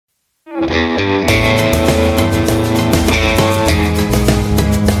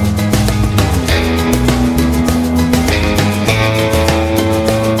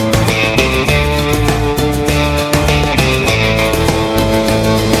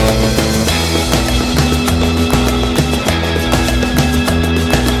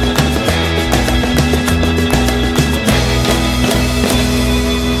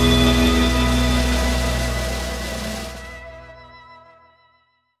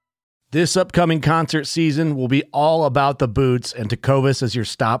This upcoming concert season will be all about the boots, and Tecovas is your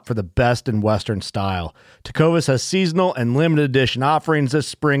stop for the best in Western style. Tecovas has seasonal and limited edition offerings this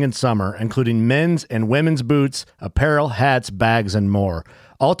spring and summer, including men's and women's boots, apparel, hats, bags, and more.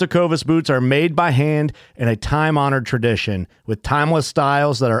 All Tecovas boots are made by hand in a time-honored tradition with timeless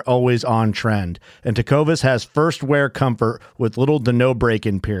styles that are always on trend. And Tecovas has first wear comfort with little to no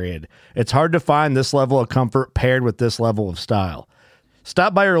break-in period. It's hard to find this level of comfort paired with this level of style.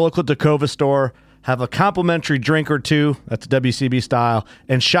 Stop by your local Tecovas store, have a complimentary drink or two, that's WCB style,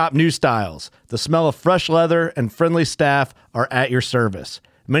 and shop new styles. The smell of fresh leather and friendly staff are at your service.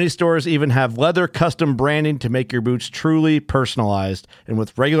 Many stores even have leather custom branding to make your boots truly personalized. And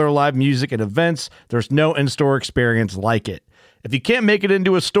with regular live music and events, there's no in-store experience like it. If you can't make it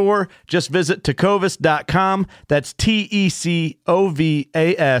into a store, just visit tecovas.com. That's TECOVAS.com.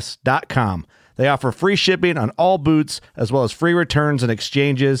 They offer free shipping on all boots, as well as free returns and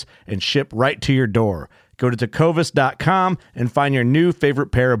exchanges, and ship right to your door. Go to tecovas.com and find your new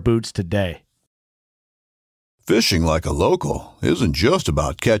favorite pair of boots today. Fishing like a local isn't just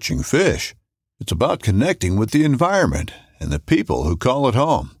about catching fish. It's about connecting with the environment and the people who call it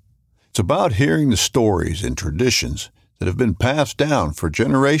home. It's about hearing the stories and traditions that have been passed down for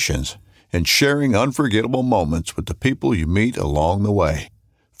generations and sharing unforgettable moments with the people you meet along the way.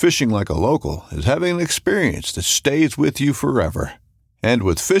 Fishing like a local is having an experience that stays with you forever. And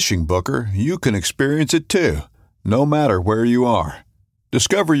with Fishing Booker, you can experience it too, no matter where you are.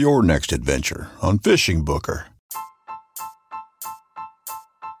 Discover your next adventure on Fishing Booker.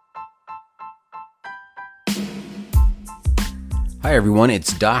 Hi everyone,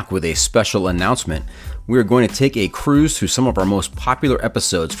 it's Doc with a special announcement. We are going to take a cruise through some of our most popular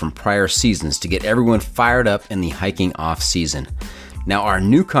episodes from prior seasons to get everyone fired up in the hiking off season. Now, our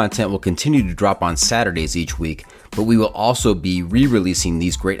new content will continue to drop on Saturdays each week, but we will also be re-releasing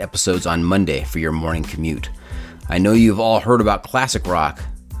these great episodes on Monday for your morning commute. I know you've all heard about classic rock.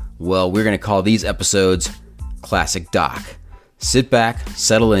 Well, we're going to call these episodes Classic Doc. Sit back,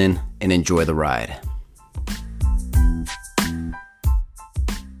 settle in, and enjoy the ride.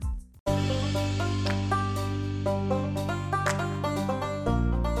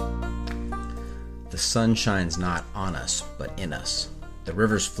 The sun shines not on us, but in us. The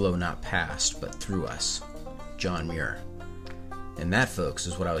rivers flow not past, but through us. John Muir. And that, folks,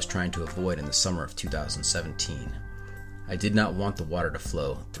 is what I was trying to avoid in the summer of 2017. I did not want the water to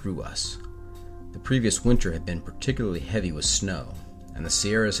flow through us. The previous winter had been particularly heavy with snow, and the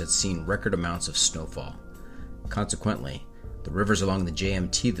Sierras had seen record amounts of snowfall. Consequently, the rivers along the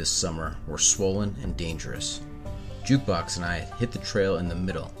JMT this summer were swollen and dangerous. Jukebox and I had hit the trail in the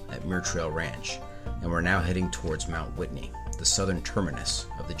middle at Muir Trail Ranch, and we're now heading towards Mount Whitney, the southern terminus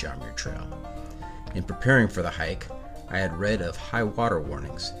of the John Muir Trail. In preparing for the hike, I had read of high water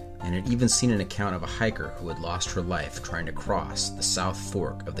warnings and had even seen an account of a hiker who had lost her life trying to cross the South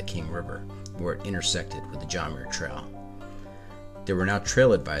Fork of the King River, where it intersected with the John Muir Trail. There were now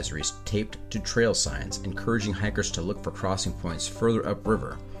trail advisories taped to trail signs encouraging hikers to look for crossing points further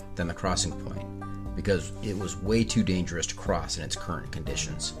upriver than the crossing point, because it was way too dangerous to cross in its current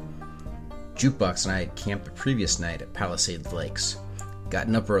conditions. Jukebox and I had camped the previous night at Palisades Lakes,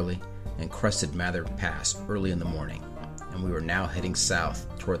 gotten up early, and crested Mather Pass early in the morning, and we were now heading south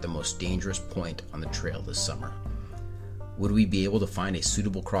toward the most dangerous point on the trail this summer. Would we be able to find a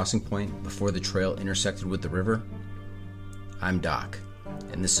suitable crossing point before the trail intersected with the river? I'm Doc,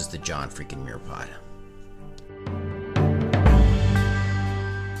 and this is the John freaking Muir Pod.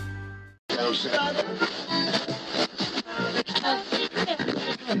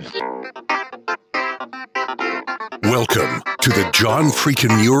 Welcome to the John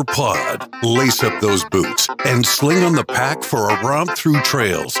freaking Muir Pod. Lace up those boots and sling on the pack for a romp through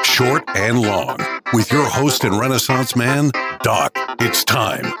trails, short and long. With your host and Renaissance man, Doc, it's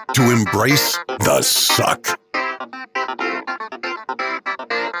time to embrace the suck.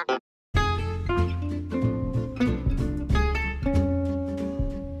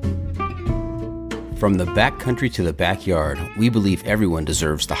 From the backcountry to the backyard, we believe everyone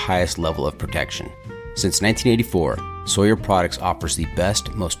deserves the highest level of protection. Since 1984, Sawyer Products offers the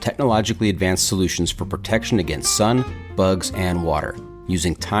best, most technologically advanced solutions for protection against sun, bugs, and water.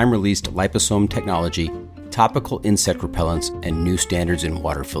 using time-released liposome technology, topical insect repellents, and new standards in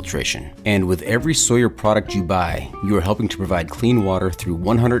water filtration. And with every Sawyer product you buy, you are helping to provide clean water through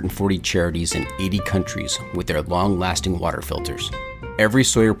 140 charities in 80 countries with their long-lasting water filters. Every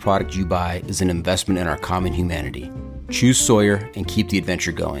Sawyer product you buy is an investment in our common humanity. Choose Sawyer and keep the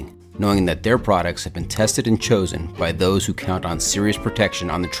adventure going, knowing that their products have been tested and chosen by those who count on serious protection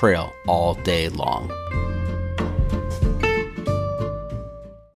on the trail all day long.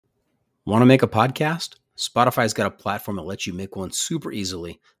 Want to make a podcast? Spotify's got a platform that lets you make one super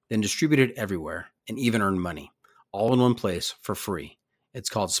easily, then distribute it everywhere, and even earn money, all in one place for free. It's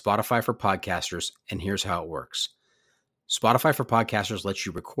called Spotify for Podcasters, and here's how it works. Spotify for Podcasters lets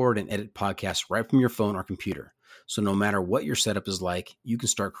you record and edit podcasts right from your phone or computer. So no matter what your setup is like, you can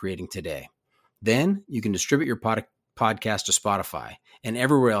start creating today. Then you can distribute your podcast to Spotify and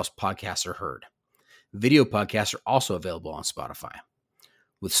everywhere else podcasts are heard. Video podcasts are also available on Spotify.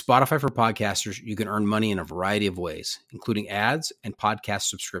 With Spotify for Podcasters, you can earn money in a variety of ways, including ads and podcast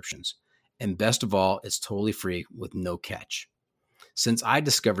subscriptions. And best of all, it's totally free with no catch. Since I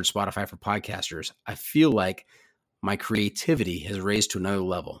discovered Spotify for Podcasters, I feel like my creativity has raised to another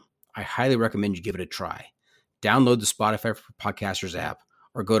level. I highly recommend you give it a try. Download the Spotify for Podcasters app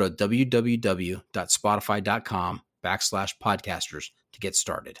or go to www.spotify.com/podcasters to get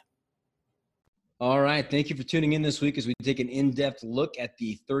started. All right. Thank you for tuning in this week as we take an in-depth look at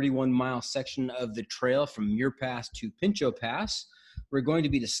the 31-mile section of the trail from Muir Pass to Pinchot Pass. We're going to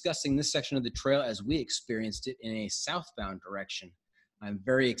be discussing this section of the trail as we experienced it in a southbound direction. I'm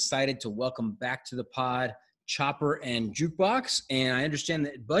very excited to welcome back to the pod Chopper and Jukebox, and I understand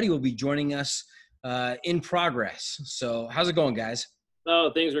that Buddy will be joining us in progress. So how's it going, guys? Oh,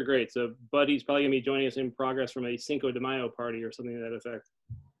 things are great. So Buddy's probably going to be joining us in progress from a Cinco de Mayo party or something to that effect.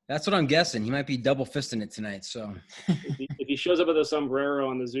 That's what I'm guessing. He might be double fisting it tonight. So if he shows up with a sombrero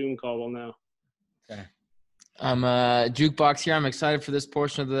on the Zoom call, we'll know. Okay. I'm Jukebox here. I'm excited for this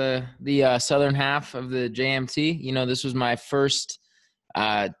portion of the southern half of the JMT. You know, this was my first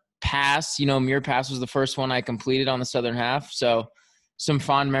pass. You know, Muir Pass was the first one I completed on the southern half. So some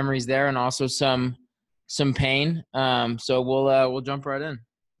fond memories there, and also some pain. So we'll jump right in.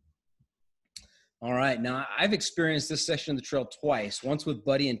 All right. Now, I've experienced this section of the trail twice, once with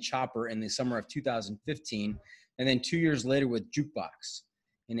Buddy and Chopper in the summer of 2015, and then 2 years later with Jukebox.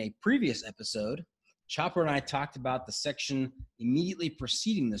 In a previous episode, Chopper and I talked about the section immediately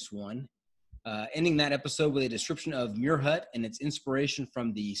preceding this one, ending that episode with a description of Muir Hut and its inspiration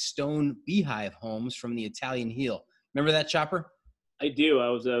from the stone beehive homes from the Italian Heel. Remember that, Chopper? I do. I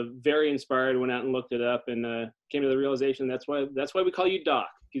was very inspired, went out and looked it up, and came to the realization that's why we call you Doc,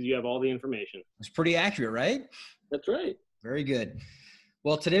 because you have all the information. It's pretty accurate, right? That's right. Very good.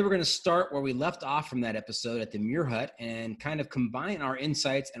 Well, today we're going to start where we left off from that episode at the Muir Hut and kind of combine our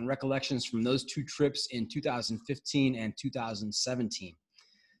insights and recollections from those two trips in 2015 and 2017.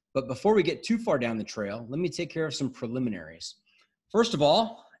 But before we get too far down the trail, let me take care of some preliminaries. First of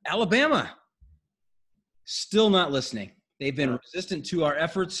all, Alabama, still not listening. They've been resistant to our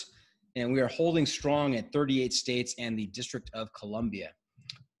efforts, and we are holding strong at 38 states and the District of Columbia.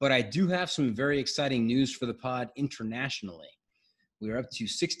 But I do have some very exciting news for the pod internationally. We are up to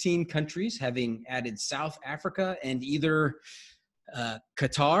 16 countries, having added South Africa and either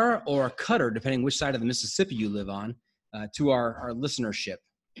Qatar or Qatar, depending which side of the Mississippi you live on, to our listenership.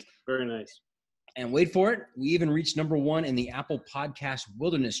 Very nice. And wait for it, we even reached number 1 in the Apple Podcast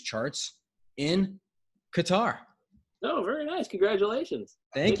Wilderness charts in Qatar. Oh, very nice. Congratulations.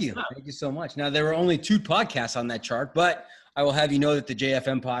 Thank you. Thank you so much. Now, there were only 2 podcasts on that chart, but I will have you know that the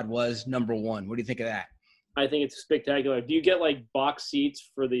JFM pod was number 1. What do you think of that? I think it's spectacular. Do you get like box seats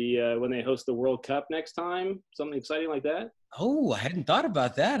for the when they host the World Cup next time? Something exciting like that? Oh, I hadn't thought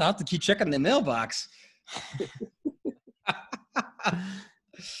about that. I'll have to keep checking the mailbox.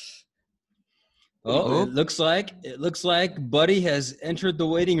 It looks like Buddy has entered the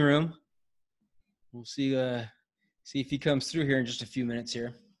waiting room. We'll see if he comes through here in just a few minutes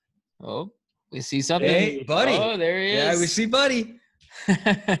here. Oh, we see something. Hey, Buddy. Oh, there he is. Yeah, we see Buddy.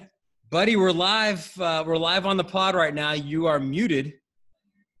 Buddy, we're live. We're live on the pod right now. You are muted.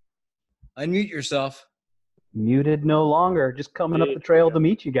 Unmute yourself. Muted no longer. Just coming up the trail to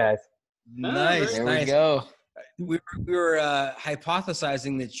meet you guys. Nice. There nice. we go. We were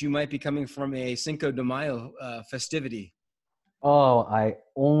hypothesizing that you might be coming from a Cinco de Mayo festivity. Oh, I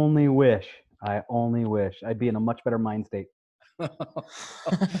only wish. I'd be in a much better mind state.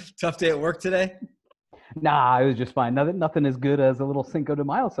 Tough day at work today? Nah, it was just fine. Nothing as good as a little Cinco de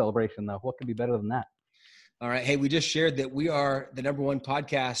Mayo celebration, though. What could be better than that? All right. Hey, we just shared that we are the number 1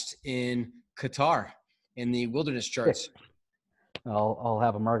 podcast in Qatar in the wilderness charts. I'll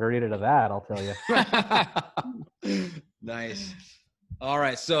have a margarita to that, I'll tell you. Nice. All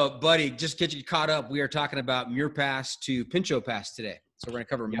right. So, buddy, just get you caught up. We are talking about Muir Pass to Pinchot Pass today. So we're going to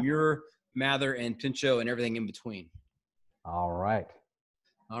cover Muir, Mather, and Pinchot and everything in between. All right.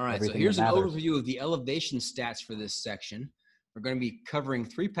 All right. Everything So here's that an matters. overview of the elevation stats for this section. We're going to be covering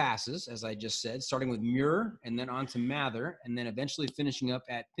 3 passes, as I just said, starting with Muir and then on to Mather, and then eventually finishing up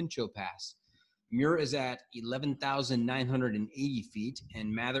at Pinchot Pass. Muir is at 11,980 feet, and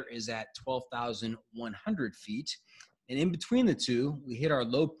Mather is at 12,100 feet. And in between the two, we hit our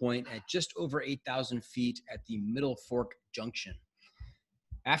low point at just over 8,000 feet at the Middle Fork Junction.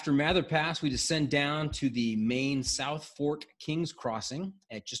 After Mather Pass, we descend down to the main South Fork Kings Crossing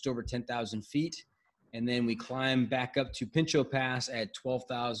at just over 10,000 feet. And then we climb back up to Pinchot Pass at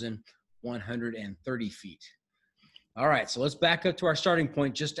 12,130 feet. All right, so let's back up to our starting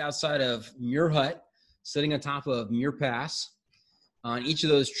point just outside of Muir Hut, sitting on top of Muir Pass. On each of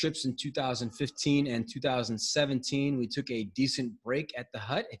those trips in 2015 and 2017, we took a decent break at the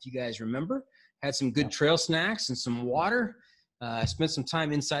hut, if you guys remember. Had some good trail snacks and some water. Spent some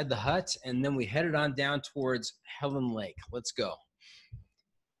time inside the hut, and then we headed on down towards Helen Lake. Let's go.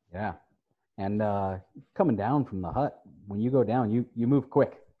 Yeah. And coming down from the hut, when you go down, you move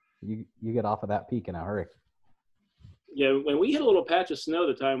quick. You get off of that peak in a hurry. Yeah, when we hit a little patch of snow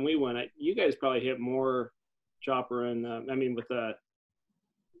the time we went, you guys probably hit more Chopper and with the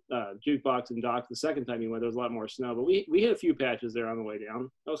Jukebox and Doc the second time you went, there was a lot more snow. But we hit a few patches there on the way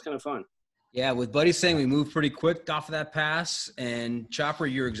down. That was kind of fun. Yeah, with Buddy saying we moved pretty quick off of that pass, and Chopper,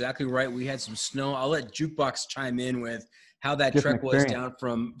 you're exactly right. We had some snow. I'll let Jukebox chime in with how that trek was down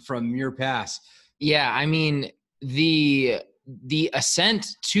from Muir Pass. Yeah, I mean, the ascent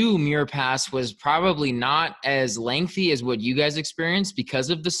to Muir Pass was probably not as lengthy as what you guys experienced because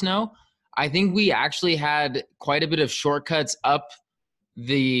of the snow. I think we actually had quite a bit of shortcuts up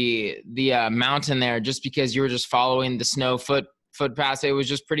the mountain there just because you were just following the snow footpath. It was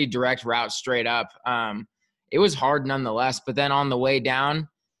just pretty direct route straight up. It was hard nonetheless, but then on the way down,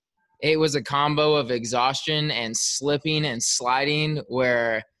 it was a combo of exhaustion and slipping and sliding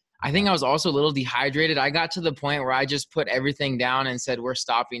where I think I was also a little dehydrated. I got to the point where I just put everything down and said, we're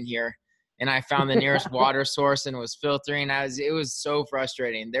stopping here. And I found the nearest water source and was filtering. It was so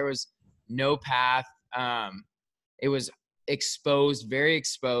frustrating. There was no path. It was exposed, very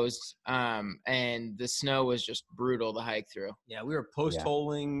exposed. And the snow was just brutal to hike through. Yeah, we were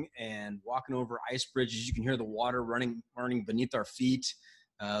post-holing and walking over ice bridges. You can hear the water running beneath our feet.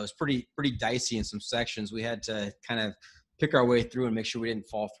 It was pretty dicey in some sections. We had to kind of pick our way through and make sure we didn't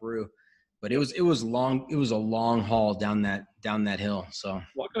fall through. But it was long. It was a long haul down that hill. So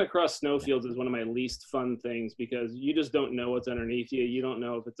walking across snowfields is one of my least fun things because you just don't know what's underneath you. You don't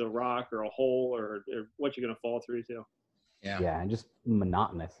know if it's a rock or a hole or what you're going to fall through to. Yeah, and just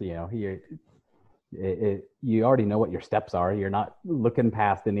monotonous. You know, you already know what your steps are. You're not looking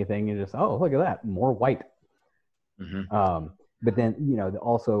past anything. You're just, oh, look at that, more white. Mm-hmm. But then, you know,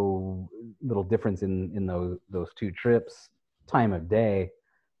 also little difference in those two trips, time of day.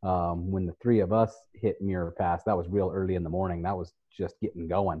 When the three of us hit Muir Pass, that was real early in the morning. That was just getting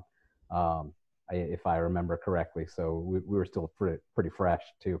going, if I remember correctly. So we were still pretty fresh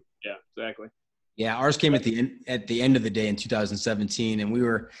too. Yeah, exactly. Yeah, ours came at the end of the day in 2017, and we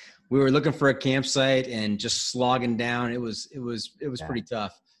were looking for a campsite and just slogging down. It was pretty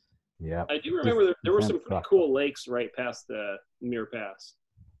tough. Yeah, I do remember there were some pretty cool lakes right past the Muir Pass,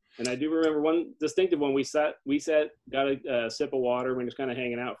 and I do remember one distinctive one. We sat, got a sip of water. We were just kind of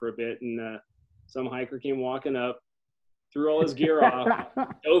hanging out for a bit, and some hiker came walking up, threw all his gear off,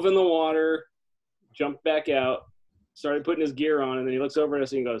 dove in the water, jumped back out, started putting his gear on, and then he looks over at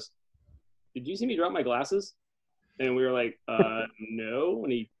us and he goes, "Did you see me drop my glasses?" And we were like, no.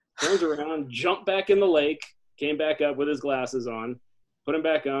 And he turns around, jumped back in the lake, came back up with his glasses on, put them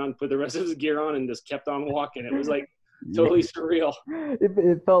back on, put the rest of his gear on, and just kept on walking. It was like totally surreal.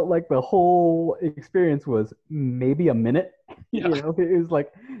 It felt like the whole experience was maybe a minute. Yeah. You know, it was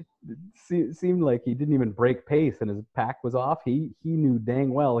like, it seemed like he didn't even break pace and his pack was off. He knew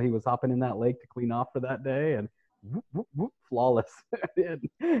dang well he was hopping in that lake to clean off for that day, and whoop, whoop, whoop, flawless.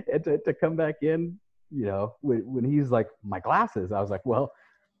 and to come back in, you know, when he's like, my glasses, I was like, well,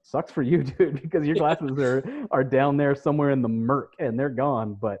 sucks for you, dude, because your glasses are down there somewhere in the murk and they're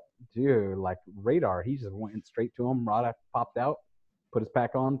gone. But dude, like radar, he just went straight to him. Rada popped out, put his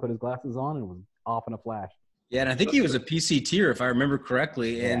pack on, put his glasses on, and was off in a flash. Yeah, and I think he was a PCTer, if I remember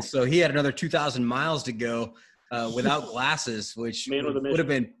correctly, and so he had another 2,000 miles to go without glasses, which would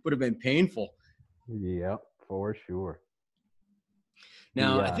have been painful. Yep, for sure.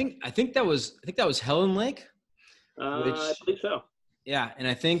 Now, I think that was Helen Lake. I believe so. Yeah, and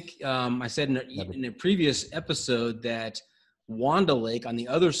I think I said in a previous episode that Wanda Lake on the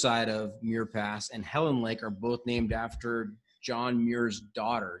other side of Muir Pass and Helen Lake are both named after John Muir's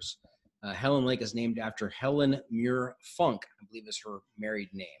daughters. Helen Lake is named after Helen Muir Funk, I believe is her married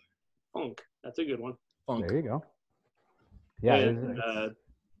name. Funk. That's a good one. Funk. There you go. Yeah, And, it's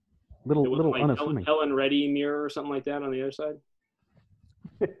little like unassuming. Helen Reddy Muir or something like that on the other side.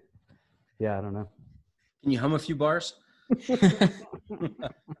 Yeah, I don't know. Can you hum a few bars?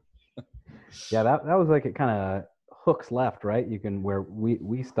 Yeah, that was like it kind of hooks left, right? You can where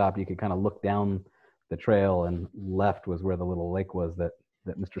we stopped, you could kind of look down the trail, and left was where the little lake was that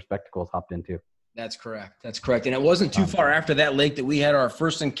Mr. Spectacles hopped into. That's correct. That's correct. And it wasn't too far after that lake that we had our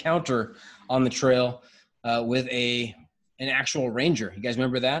first encounter on the trail with an actual ranger. You guys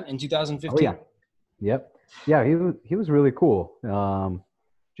remember that in 2015? Oh yeah, yep, yeah. He was really cool.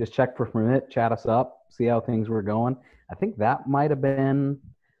 Just check for permit, chat us up, see how things were going. I think that might have been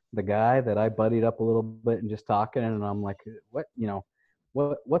the guy that I buddied up a little bit and just talking, and I'm like,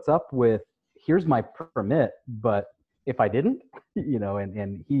 what's up with, here's my permit, but if I didn't,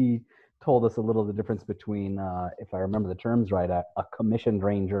 and he told us a little the difference between, if I remember the terms right, a commissioned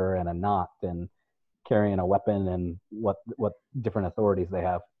ranger and a not, and carrying a weapon and what different authorities they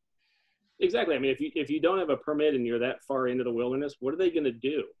have. Exactly. I mean, if you don't have a permit and you're that far into the wilderness, what are they going to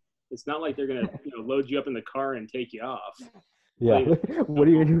do? It's not like they're going to load you up in the car and take you off. Yeah. What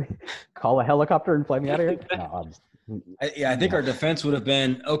are you going to do? Call a helicopter and fly me out of here? No, I think our defense would have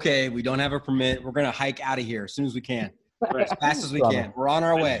been, okay, we don't have a permit. We're going to hike out of here as soon as we can. Right. As fast as we can. We're on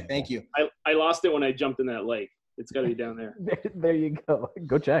our way. Thank you. I lost it when I jumped in that lake. It's got to be down there. There you go.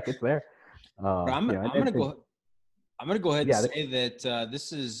 Go check. It's there. I'm going to go ahead and say that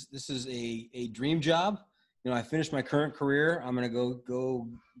this is a dream job. I finished my current career. I'm going to go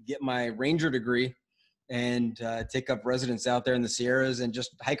get my ranger degree and take up residence out there in the Sierras and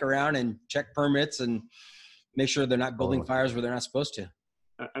just hike around and check permits and make sure they're not building fires where they're not supposed to.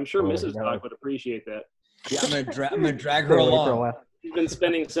 I'm sure Mrs. Doc would appreciate that. Yeah, I'm gonna drag her along. She's been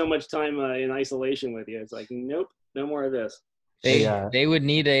spending so much time in isolation with you. It's like, nope, no more of this. They would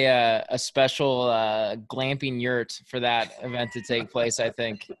need a special glamping yurt for that event to take place, I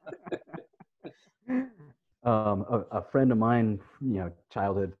think. A friend of mine,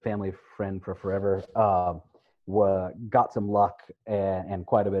 childhood family friend for forever, got some luck and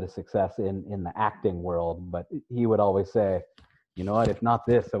quite a bit of success in the acting world. But he would always say, you know what, if not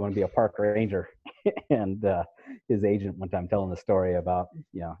this, I want to be a park ranger. And his agent one time telling the story about,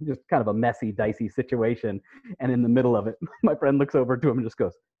 just kind of a messy, dicey situation. And in the middle of it, my friend looks over to him and just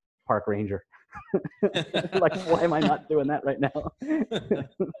goes, park ranger. Like, why am I not doing that right now?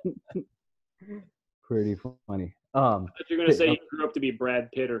 Pretty funny. But you're going to say you grew up to be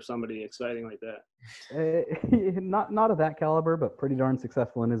Brad Pitt or somebody exciting like that. Not of that caliber, but pretty darn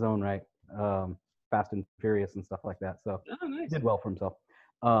successful in his own right. Fast and Furious and stuff like that. So nice. He did well for himself.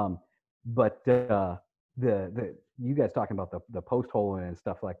 But the you guys talking about the post hole and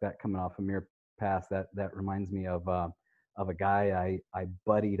stuff like that coming off of Muir Pass, that reminds me of a guy I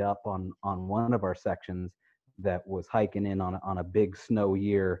buddied up on one of our sections that was hiking in on a big snow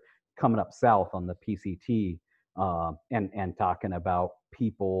year coming up south on the PCT, and talking about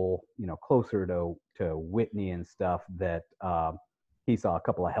people closer to Whitney and stuff that he saw a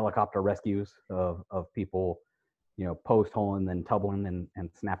couple of helicopter rescues of people post holing and tumbling and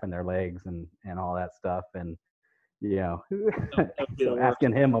snapping their legs and all that stuff, and so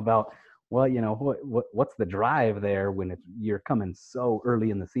asking him about, well, what's the drive there when you're coming so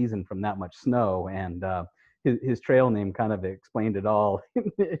early in the season from that much snow, and his trail name kind of explained it all.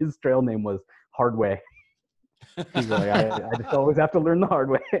 His trail name was Hard Way. He's like, I just always have to learn the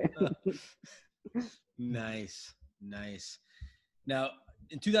hard way. Nice. Now,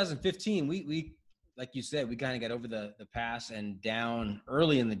 in 2015, we like you said, we kind of got over the pass and down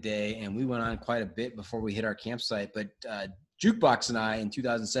early in the day, and we went on quite a bit before we hit our campsite. But Jukebox and I, in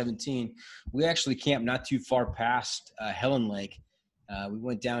 2017, we actually camped not too far past Helen Lake. We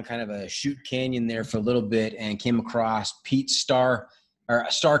went down kind of a chute canyon there for a little bit and came across Pete's Star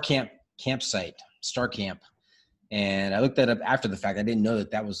Campsite, Star Camp. And I looked that up after the fact. I didn't know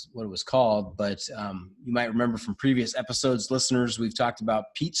that was what it was called, but you might remember from previous episodes, listeners, we've talked about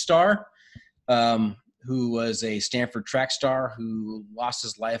Pete Starr, who was a Stanford track star who lost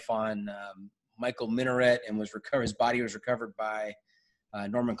his life on Michael Minaret and was recovered. His body was recovered by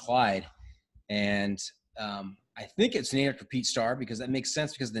Norman Clyde. And I think it's named after Pete Starr because that makes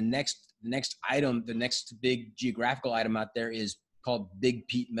sense, because the next item, the next big geographical item out there is called Big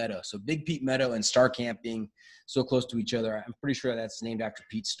Pete Meadow. So Big Pete Meadow and Star Camp being so close to each other, I'm pretty sure that's named after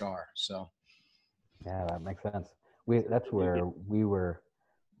Pete Starr. So yeah, that makes sense. That's where we were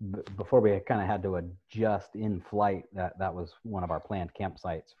before we kind of had to adjust in flight. That was one of our planned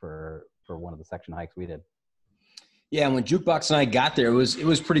campsites for one of the section hikes we did. Yeah, and when Jukebox and I got there, it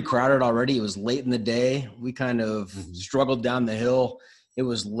was pretty crowded already. It was late in the day. We kind of struggled down the hill. It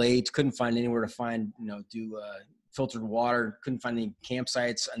was late. Couldn't find anywhere to do filtered water. Couldn't find any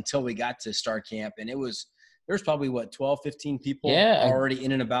campsites until we got to Star Camp, and there was probably 12, 15 people already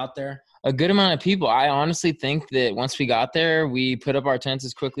in and about there. A good amount of people. I honestly think that once we got there, we put up our tents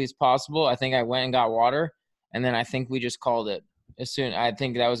as quickly as possible. I think I went and got water, and then I think we just called it. I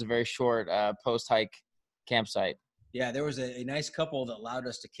think that was a very short post-hike campsite. Yeah, there was a nice couple that allowed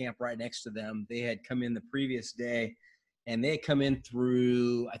us to camp right next to them. They had come in the previous day, and they had come in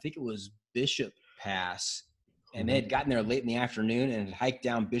through, I think it was Bishop Pass, and they had gotten there late in the afternoon and had hiked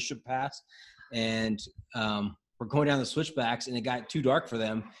down Bishop Pass, and we're going down the switchbacks, and it got too dark for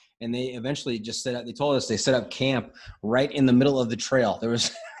them, and they eventually just set up. They told us they set up camp right in the middle of the trail. There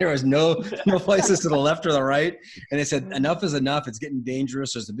was no places to the left or the right, and they said enough is enough. It's getting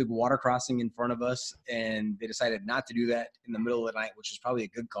dangerous. There's a big water crossing in front of us, and they decided not to do that in the middle of the night, which is probably a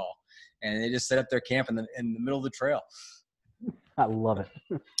good call. And they just set up their camp in the middle of the trail. I love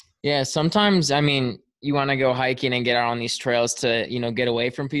it. Yeah, sometimes you want to go hiking and get out on these trails to get away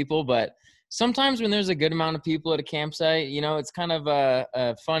from people, but sometimes when there's a good amount of people at a campsite, it's kind of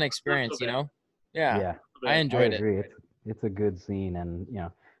a fun experience, Yeah, I enjoyed it. It's a good scene, and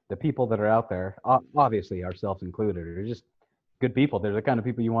the people that are out there, obviously ourselves included, are just good people. They're the kind of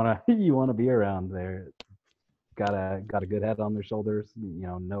people you want to be around. They're got a good head on their shoulders.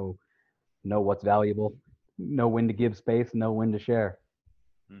 Know what's valuable, know when to give space, know when to share.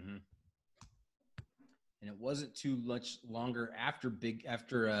 Mm-hmm. And it wasn't too much longer after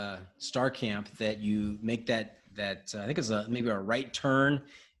Star Camp that you make that I think it's maybe a right turn,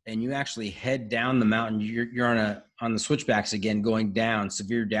 and you actually head down the mountain. You're on the switchbacks again, going down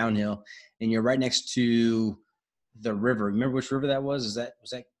severe downhill, and you're right next to the river. Remember which river that was? Was that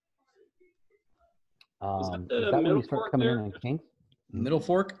is that when you start coming in on Kings? Middle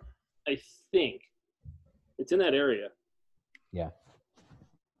Fork? I think it's in that area. Yeah.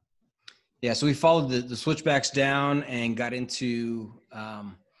 Yeah, so we followed the switchbacks down and got into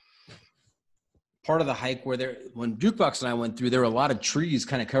part of the hike where when Jukebox and I went through, there were a lot of trees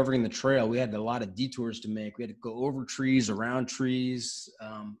kind of covering the trail. We had a lot of detours to make. We had to go over trees, around trees.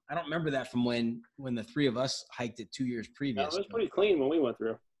 I don't remember that from when the three of us hiked it 2 years previous. It was pretty clean when we went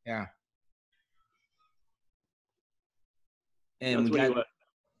through. Yeah. And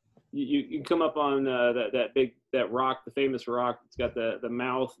you come up on that rock, the famous rock. It's got the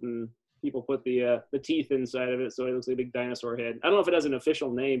mouth, and people put the teeth inside of it, so it looks like a big dinosaur head. I don't know if it has an official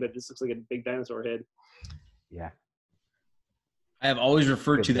name, but it just looks like a big dinosaur head. Yeah. I have always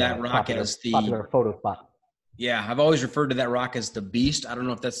referred to that rock as the popular photo spot. Yeah, I've always referred to that rock as the Beast. I don't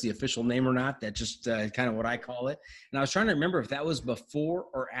know if that's the official name or not. That's just kind of what I call it. And I was trying to remember if that was before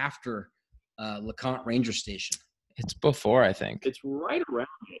or after LeConte Ranger Station. It's before, I think. It's right around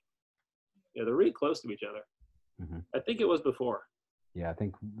it. Yeah, they're really close to each other. Mm-hmm. I think it was before. Yeah, I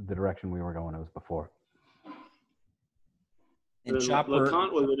think the direction we were going, it was before. And Chopper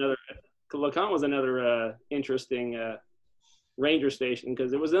LeConte was another interesting ranger station,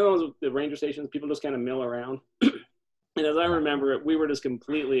 because it was one of those the ranger stations people just kind of mill around. And as I remember it, we were just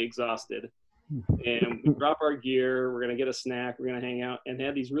completely exhausted. And we drop our gear, we're going to get a snack, we're going to hang out, and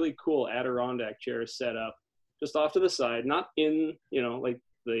had these really cool Adirondack chairs set up just off to the side, not in, like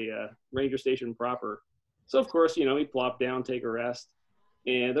the ranger station proper. So, of course, we plop down, take a rest.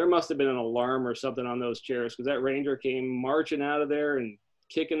 And there must have been an alarm or something on those chairs, because that ranger came marching out of there and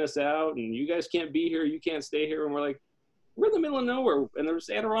kicking us out. And you guys can't be here. You can't stay here. And we're like, we're in the middle of nowhere, and there's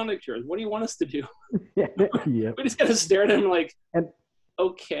Adirondack chairs. What do you want us to do? Yeah. We just got to stare at him like,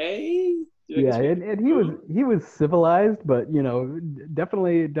 okay. Yeah, and he was civilized, but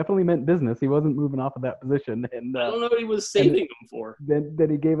definitely meant business. He wasn't moving off of that position. And I don't know what he was saving them for. Then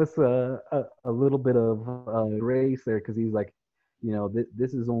he gave us a little bit of grace there, because he's like,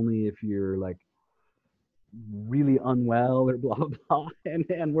 this is only if you're like really unwell or blah blah blah.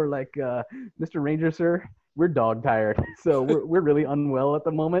 And we're like, Mr. Ranger, sir, we're dog tired, so we're really unwell at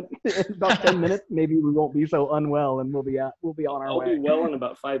the moment. In about 10 minutes, maybe we won't be so unwell, and we'll be on our way. I'll be well in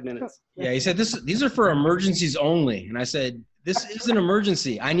about 5 minutes. Yeah, he said these are for emergencies only, and I said, this is an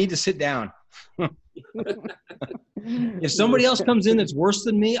emergency. I need to sit down. If somebody else comes in that's worse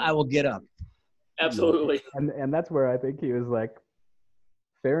than me, I will get up. Absolutely. And that's where I think he was like,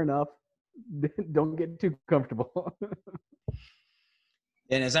 fair enough. Don't get too comfortable.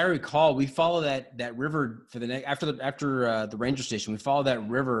 And as I recall, we follow that river for the next after the ranger station. We follow that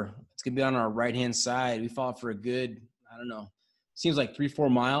river. It's gonna be on our right hand side. We follow it for a good, I don't know, seems like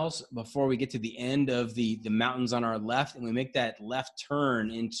 3-4 miles before we get to the end of the mountains on our left, and we make that left turn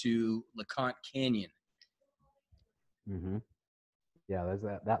into LeConte Canyon. Mm-hmm. Yeah, there's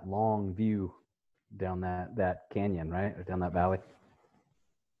that long view down that canyon, right? Or down that valley.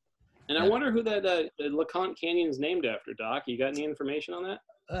 And I wonder who that LeConte Canyon is named after, Doc. You got any information on that?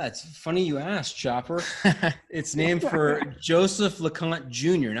 It's funny you asked, Chopper. It's named for Joseph LeConte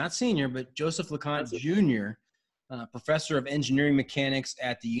Jr., not senior, but Joseph LeConte Jr., professor of engineering mechanics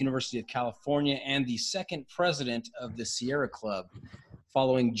at the University of California and the second president of the Sierra Club,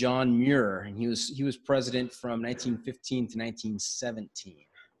 following John Muir. And he was president from 1915 to 1917.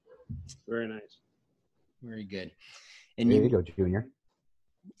 Very nice. Very good. And there you go, Junior.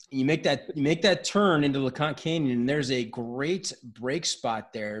 You make that turn into LeConte Canyon, and there's a great break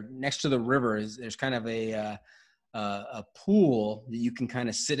spot there next to the river. There's kind of a pool that you can kind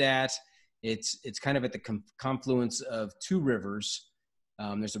of sit at. It's kind of at the confluence of two rivers.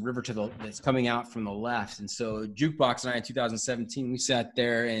 There's a river that's coming out from the left, and so Jukebox and I in 2017 we sat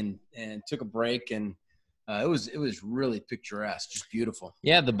there and took a break, and it was really picturesque, just beautiful.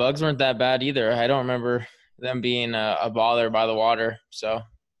 Yeah, the bugs weren't that bad either. I don't remember them being a bother by the water, so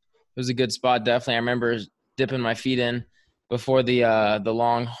it was a good spot. Definitely, I remember dipping my feet in before the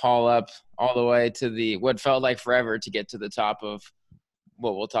long haul up all the way to what felt like forever to get to the top of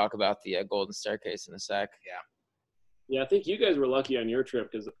what we'll talk about, the Golden Staircase in a sec. Yeah, I think you guys were lucky on your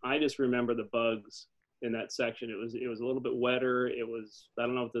trip because I just remember the bugs in that section. It was a little bit wetter. It was, I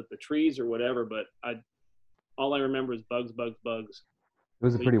don't know if the trees or whatever, but all I remember is bugs. It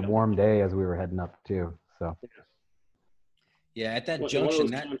was a pretty warm day as we were heading up too. So. Yeah, at that junction,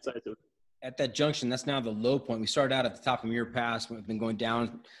 that's now the low point. We started out at the top of Muir Pass. We've been going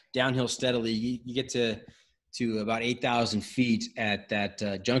downhill steadily. You get to about 8,000 feet at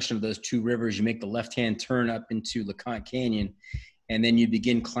that junction of those two rivers. You make the left-hand turn up into LeConte Canyon, and then you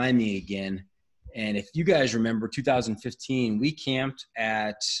begin climbing again. And if you guys remember, 2015, we camped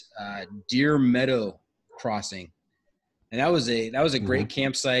at Deer Meadow Crossing, and that was a great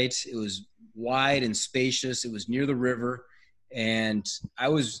campsite. It was wide and spacious. It was near the river. And I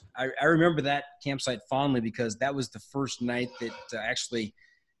remember that campsite fondly because that was the first night that actually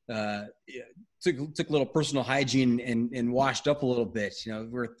took a little personal hygiene and washed up a little bit. You know,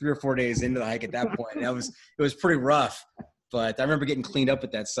 we were 3 or 4 days into the hike at that point. And it was pretty rough, but I remember getting cleaned up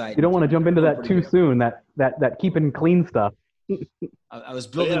at that site. You don't want to jump into that too soon. That keeping clean stuff. I was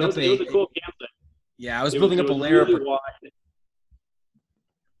building up it was a cool campsite. Yeah, I was building up a layer. Really wide.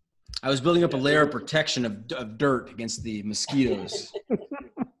 I was building up a layer of protection of dirt against the mosquitoes.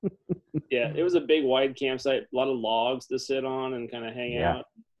 Yeah, it was a big, wide campsite, a lot of logs to sit on and kind of hang out.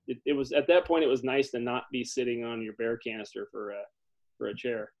 It was at that point, it was nice to not be sitting on your bear canister for a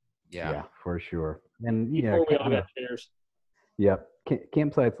chair. Yeah, for sure. And before we all got chairs. Yep,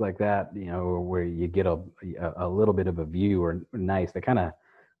 campsites like that, where you get a little bit of a view are nice. They kind of,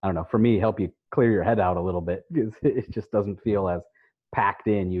 I don't know, for me, help you clear your head out a little bit because it just doesn't feel as packed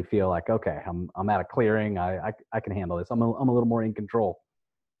in. You feel like, okay, I'm at a clearing. I can handle this. I'm a little more in control.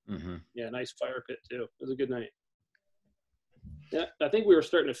 Mm-hmm. Yeah, nice fire pit too. It was a good night. Yeah, I think we were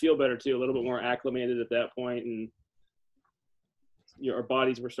starting to feel better too, a little bit more acclimated at that point, and our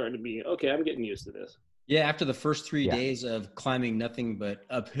bodies were starting to be okay. I'm getting used to this. Yeah, after the first 3 days of climbing nothing but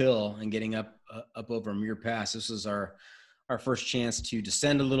uphill and getting up over Muir Pass, this was our first chance to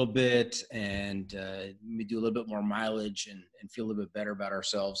descend a little bit and maybe do a little bit more mileage and feel a little bit better about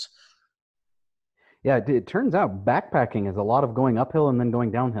ourselves. Yeah, it turns out backpacking is a lot of going uphill and then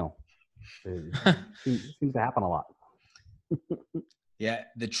going downhill. It seems to happen a lot. Yeah,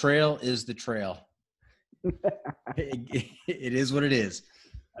 the trail is the trail. It is what it is.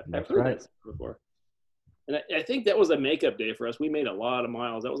 I've heard that before. And I think that was a makeup day for us. We made a lot of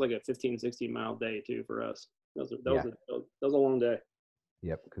miles. That was like a 15, 16 mile day too for us. That was a long day.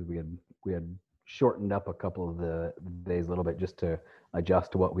 Yep, because we had shortened up a couple of the days a little bit just to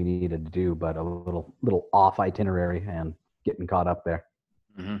adjust to what we needed to do, but a little off itinerary and getting caught up there.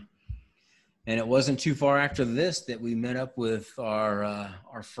 Mm-hmm. And it wasn't too far after this that we met up with our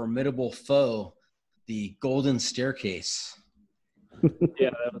formidable foe, the Golden Staircase.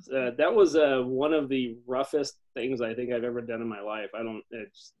 Yeah, that was one of the roughest things I think I've ever done in my life.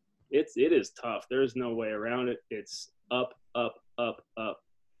 It is tough. There's no way around it. It's up, up, up, up.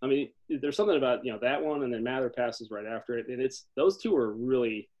 I mean, there's something about that one, and then Mather passes right after it, and those two are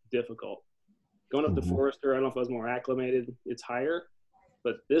really difficult. Going up to Forester, I don't know if I was more acclimated. It's higher,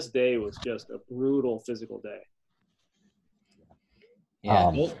 but this day was just a brutal physical day. Yeah.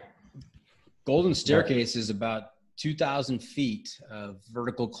 Um, Golden Staircase is about 2,000 feet of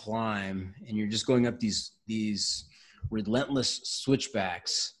vertical climb, and you're just going up these relentless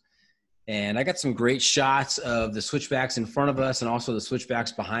switchbacks. And I got some great shots of the switchbacks in front of us and also the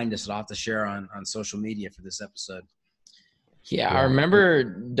switchbacks behind us that I'll have to share on social media for this episode. Yeah, I remember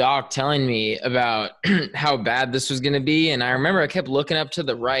Doc telling me about how bad this was going to be. And I remember I kept looking up to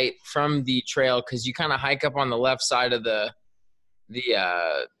the right from the trail because you kind of hike up on the left side of the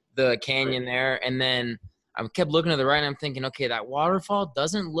canyon there. And then I kept looking to the right and I'm thinking, okay, that waterfall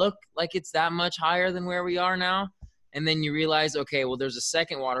doesn't look like it's that much higher than where we are now. And then you realize, okay, well, there's a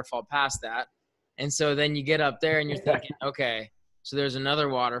second waterfall past that. And so then you get up there and you're thinking, okay, so there's another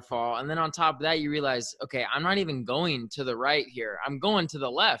waterfall. And then on top of that, you realize, okay, I'm not even going to the right here. I'm going to the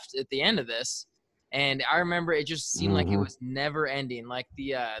left at the end of this. And I remember it just seemed like it was never ending. Like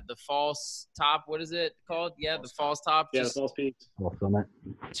the false top, what is it called? Yeah, the false top. Yeah, the false peak.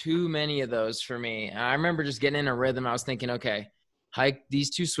 Too many of those for me. And I remember just getting in a rhythm. I was thinking, okay, hike these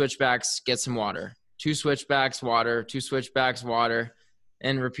 2 switchbacks, get some water. 2 switchbacks, water, 2 switchbacks, water,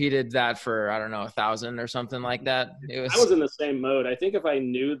 and repeated that for, I don't know, 1,000 or something like that. I was in the same mode. I think if I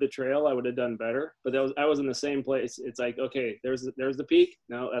knew the trail, I would have done better. But I was in the same place. It's like, okay, there's the peak.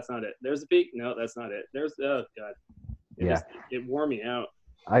 No, that's not it. There's the peak. No, that's not it. Oh God. It wore me out.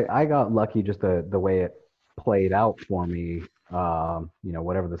 I got lucky just the way it played out for me.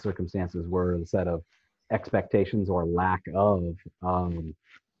 Whatever the circumstances were, the set of expectations or lack of.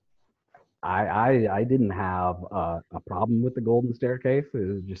 I didn't have a problem with the Golden Staircase.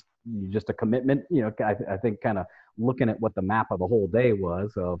 It was just a commitment. I think kind of looking at what the map of the whole day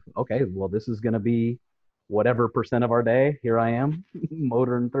was of, okay, well, this is going to be whatever % of our day. Here I am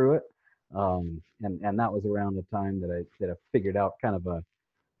motoring through it. And that was around the time that I figured out kind of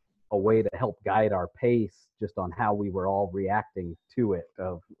a way to help guide our pace just on how we were all reacting to it,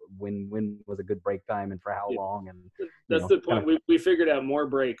 of when was a good break time and for how long. And that's the point. We figured out more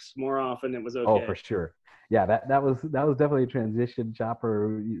breaks more often. It was okay. Oh, for sure. Yeah, that was definitely a transition.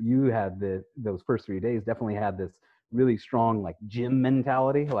 Chopper, you had those first 3 days definitely had this really strong like gym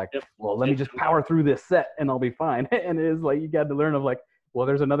mentality. Like, well, let me just power through this set and I'll be fine. And it is like you got to learn of like, well,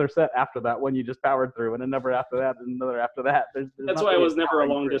 there's another set after that one you just powered through, and another after that, and another after that. There's that's why I was never a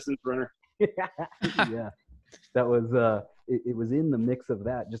long distance runner. Yeah, that was it was in the mix of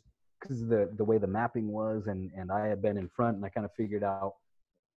that, just because the way the mapping was, and I had been in front, and I kind of figured out,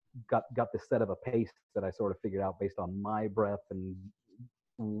 got this set of a pace that I sort of figured out based on my breath and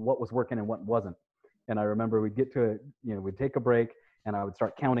what was working and what wasn't. And I remember we'd get to we'd take a break, and I would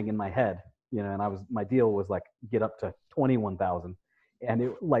start counting in my head, and my deal was like get up to 21,000. And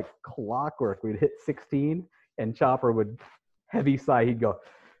it like clockwork, we'd hit 16 and Chopper would heavy sigh. He'd go,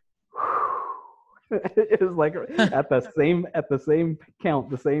 it was like at the same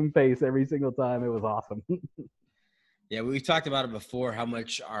count, the same pace every single time. It was awesome. Yeah. We've talked about it before, how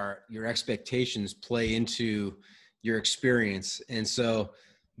much your expectations play into your experience. And so,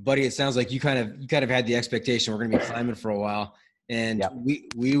 buddy, it sounds like you kind of had the expectation we're going to be climbing for a while. And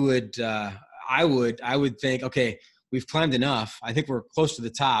we would, I would think, okay, we've climbed enough. I think we're close to the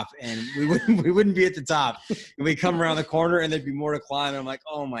top, and we wouldn't be at the top. And we come around the corner, and there'd be more to climb. And I'm like,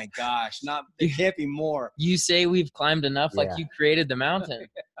 oh my gosh, there can't be more. You say we've climbed enough, like you created the mountain.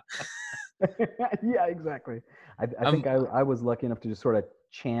 Yeah, exactly. I think I was lucky enough to just sort of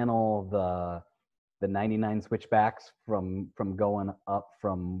channel the 99 switchbacks from going up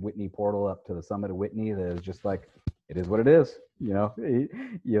from Whitney Portal up to the summit of Whitney. That is just like, it is what it is.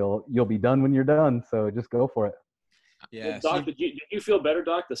 You'll be done when you're done. So just go for it. Yeah. Doc, did you feel better,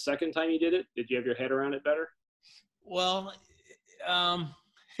 Doc, the second time you did it? Did you have your head around it better? Well, no.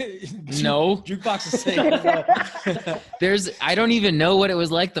 Jukebox is saying I don't even know what it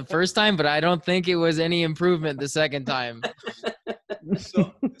was like the first time, but I don't think it was any improvement the second time.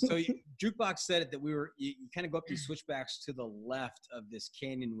 So Jukebox said it that you kind of go up these switchbacks to the left of this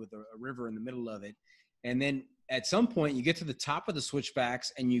canyon with a river in the middle of it. And then at some point you get to the top of the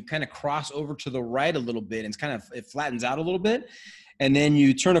switchbacks and you kind of cross over to the right a little bit, and it flattens out a little bit. And then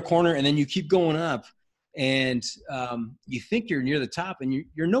you turn a corner and then you keep going up, and you think you're near the top, and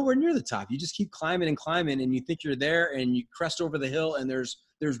you're nowhere near the top. You just keep climbing and climbing, and you think you're there, and you crest over the hill, and there's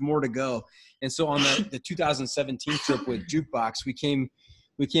more to go. And so on the 2017 trip with Jukebox, we came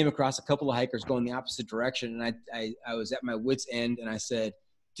across a couple of hikers going the opposite direction. And I was at my wit's end, and I said,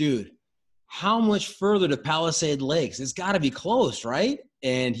 dude, how much further to Palisade Lakes? It's got to be close, right?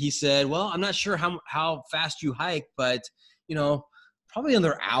 And he said, well, I'm not sure how fast you hike, but, probably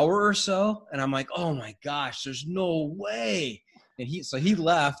another hour or so. And I'm like, oh my gosh, there's no way. And he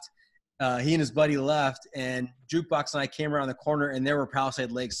left. he and his buddy left, and Jukebox and I came around the corner, and there were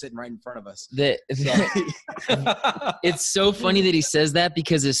Palisade Lakes sitting right in front of us. It's so funny that he says that,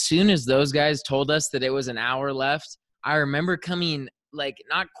 because as soon as those guys told us that it was an hour left, I remember coming, like,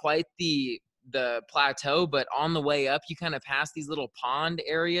 not quite the plateau, but on the way up, you kind of pass these little pond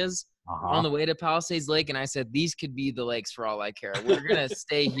areas on the way to Palisades Lake, and I said, these could be the lakes for all I care. We're gonna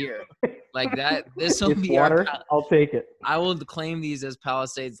stay here like that. This will be water. I'll take it. I will claim these as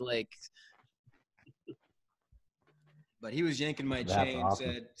Palisades Lake. But he was yanking my That's chain,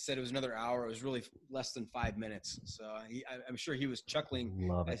 awesome. said it was another hour. It was really less than 5 minutes. So I'm sure he was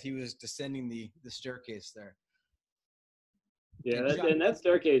chuckling as he was descending the staircase there. Yeah, that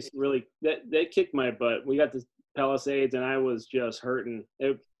staircase really that kicked my butt. We got to Palisades, and I was just hurting.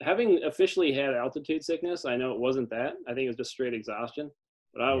 Having officially had altitude sickness, I know it wasn't that. I think it was just straight exhaustion.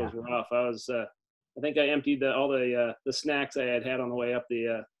 But I was rough. I think I emptied all the snacks I had on the way up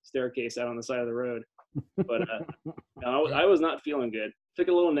the staircase out on the side of the road. But no, I was not feeling good. Took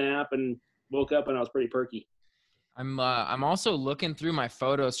a little nap and woke up, and I was pretty perky. I'm also looking through my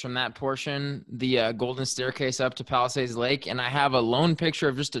photos from that portion, the Golden Staircase up to Palisades Lake, and I have a lone picture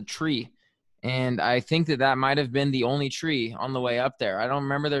of just a tree. And I think that might have been the only tree on the way up there. I don't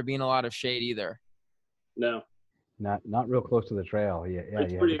remember there being a lot of shade either. No. Not real close to the trail. Yeah,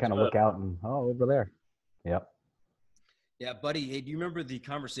 you have to kind of look out and, over there. Yep. Yeah, buddy. Hey, do you remember the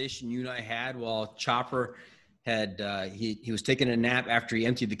conversation you and I had while Chopper had he was taking a nap after he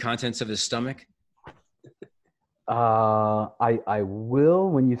emptied the contents of his stomach? I will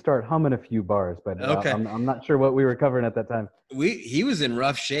when you start humming a few bars, but okay. I'm not sure what we were covering at that time. He was in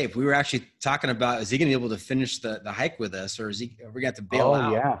rough shape. We were actually talking about, is he going to be able to finish the hike with us, or are we going to have to bail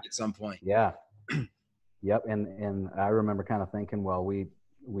out at some point? Yeah. Yep. And I remember kind of thinking, well, we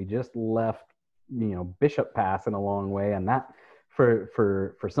just left, Bishop Pass in a long way, and that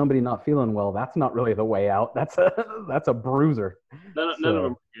for somebody not feeling well, that's not really the way out. That's a bruiser. None of them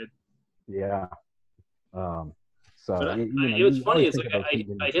were good. Yeah. So it was funny. It's like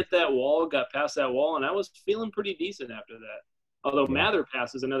I hit that wall, got past that wall, and I was feeling pretty decent after that. Although Mather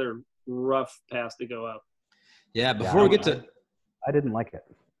Pass is another rough pass to go up. Yeah, before we get to, I didn't like it.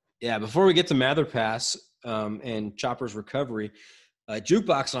 Yeah, before we get to Mather Pass and Chopper's recovery,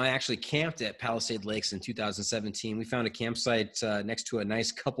 Jukebox and I actually camped at Palisade Lakes in 2017. We found a campsite next to a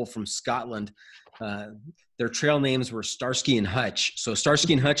nice couple from Scotland. Their trail names were Starsky and Hutch. So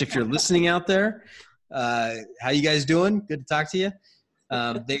Starsky and Hutch, if you're listening out there, how you guys doing? Good to talk to you.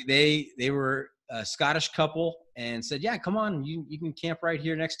 They were a Scottish couple and said, yeah, come on, you can camp right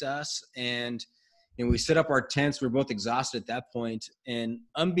here next to us. And we set up our tents. We were both exhausted at that point. And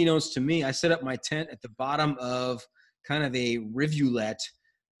unbeknownst to me, I set up my tent at the bottom of kind of a rivulet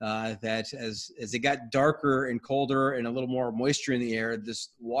that as it got darker and colder and a little more moisture in the air, this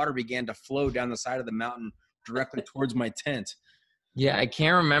water began to flow down the side of the mountain directly towards my tent. Yeah, I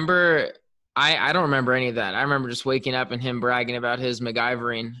can't remember. I don't remember any of that. I remember just waking up and him bragging about his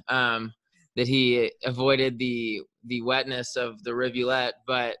MacGyvering, that he avoided the wetness of the rivulet.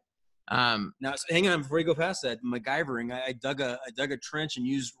 But now, so hang on before you go past that. MacGyvering, I dug a trench and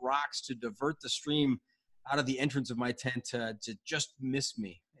used rocks to divert the stream out of the entrance of my tent to just miss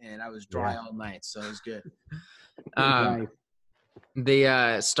me, and I was dry all night, so it was good.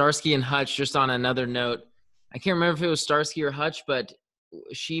 The Starsky and Hutch, just on another note, I can't remember if it was Starsky or Hutch, but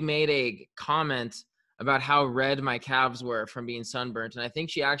she made a comment about how red my calves were from being sunburnt, and I think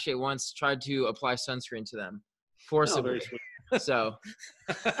she actually once tried to apply sunscreen to them forcibly. So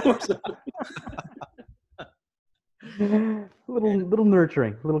little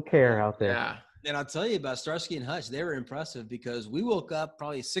nurturing, little care out there. Yeah. And I'll tell you about Starsky and Hutch. They were impressive because we woke up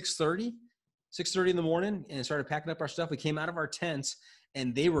probably 6:30 in the morning and started packing up our stuff. We came out of our tents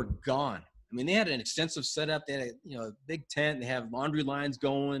and they were gone. I mean, they had an extensive setup. They had a big tent. They have laundry lines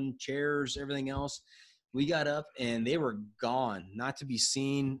going, chairs, everything else. We got up and they were gone, not to be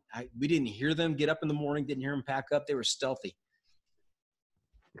seen. We didn't hear them get up in the morning, didn't hear them pack up. They were stealthy.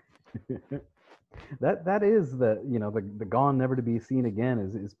 That is the gone never to be seen again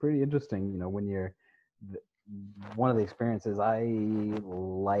is pretty interesting. When you're one of the experiences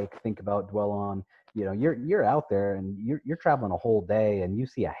I think about, dwell on. You're out there and you're traveling a whole day and you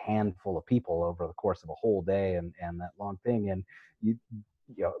see a handful of people over the course of a whole day and that long thing, and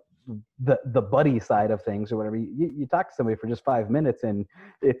the buddy side of things or whatever, you talk to somebody for just 5 minutes and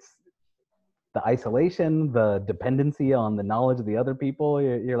it's the isolation, the dependency on the knowledge of the other people.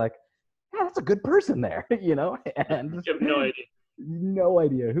 You're like, yeah, that's a good person there, and you have no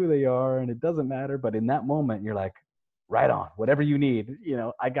idea who they are, and it doesn't matter. But in that moment, you're like, right on, whatever you need,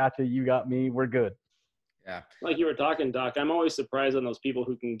 I got you, you got me, we're good. Like you were talking, Doc, I'm always surprised on those people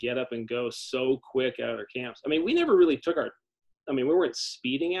who can get up and go so quick out of their camps. I mean, we never really we weren't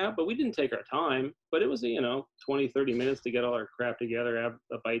speeding out, but we didn't take our time. But it was, 20, 30 minutes to get all our crap together, have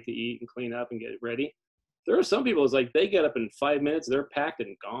a bite to eat and clean up and get ready. There are some people, it's like they get up in 5 minutes, they're packed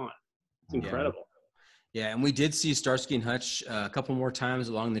and gone. It's incredible. Yeah, and we did see Starsky and Hutch a couple more times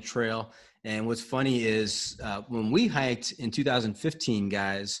along the trail. And what's funny is when we hiked in 2015,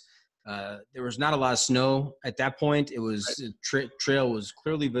 guys, there was not a lot of snow at that point. It was trail was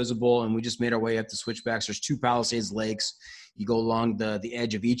clearly visible, and we just made our way up the switchbacks. There's 2 Palisades lakes. You go along the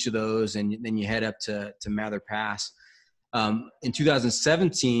edge of each of those, and then you head up to Mather Pass. In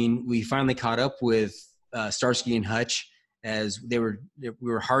 2017, we finally caught up with Starsky and Hutch as we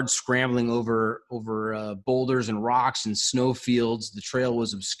were hard scrambling over boulders and rocks and snow fields. The trail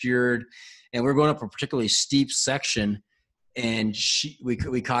was obscured, and we were going up a particularly steep section. And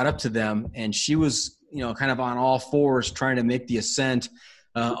we caught up to them, and she was, kind of on all fours trying to make the ascent,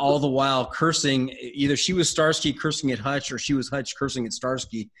 all the while cursing. Either she was Starsky cursing at Hutch, or she was Hutch cursing at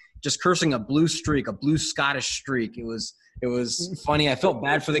Starsky, just cursing a blue Scottish streak. It was funny. I felt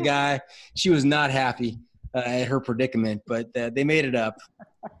bad for the guy. She was not happy at her predicament, but they made it up.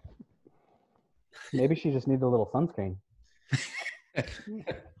 Maybe she just needed a little sunscreen.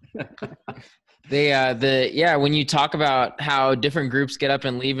 When you talk about how different groups get up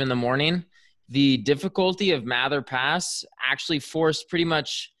and leave in the morning, the difficulty of Mather Pass actually forced pretty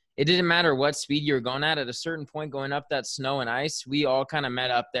much, it didn't matter what speed you were going at a certain point going up that snow and ice, we all kind of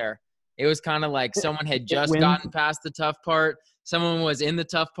met up there. It was kind of like someone had just gotten past the tough part, someone was in the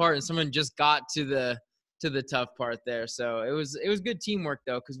tough part, and someone just got to the tough part there. So it was good teamwork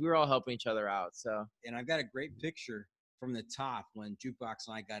though, because we were all helping each other out. So, and I've got a great picture from the top when Jukebox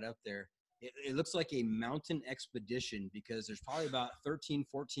and I got up there. It looks like a mountain expedition because there's probably about 13,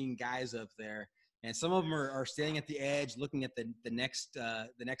 14 guys up there. And some of them are standing at the edge looking at the next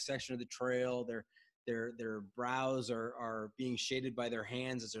section of the trail. Their brows are being shaded by their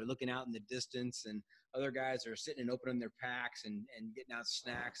hands as they're looking out in the distance. And other guys are sitting and opening their packs and getting out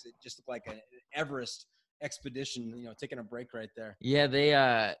snacks. It just looked like an Everest expedition, taking a break right there. Yeah,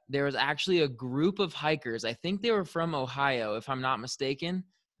 there was actually a group of hikers. I think they were from Ohio, if I'm not mistaken.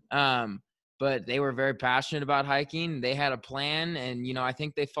 But they were very passionate about hiking. They had a plan, and I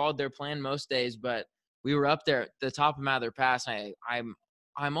think they followed their plan most days. But we were up there at the top of Mather Pass. I'm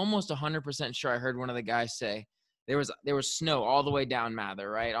almost 100% sure I heard one of the guys say there was snow all the way down Mather,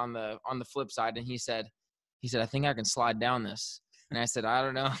 right on the flip side, and he said I think I can slide down this. And I said, I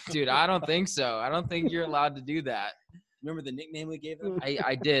don't know, dude. I don't think so. I don't think you're allowed to do that. Remember the nickname we gave them?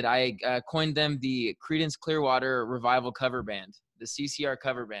 I did. I coined them the Creedence Clearwater Revival cover band, the CCR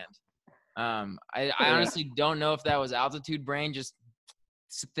cover band. I honestly don't know if that was altitude brain, just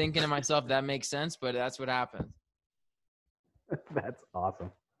thinking to myself that makes sense, but that's what happened. That's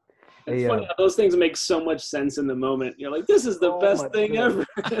awesome. It's funny how those things make so much sense in the moment. You're like, this is the best thing ever.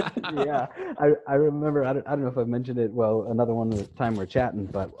 Yeah, I remember. I don't know if I've mentioned it. Well, another one the time we're chatting,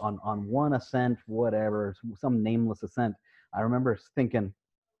 but on one ascent, whatever, some nameless ascent, I remember thinking,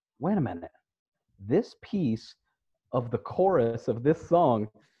 wait a minute, this piece of the chorus of this song,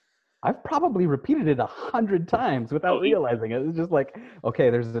 I've probably repeated it 100 times without realizing it. It's just like,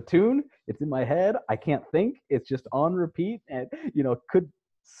 okay, there's a tune. It's in my head. I can't think. It's just on repeat. And,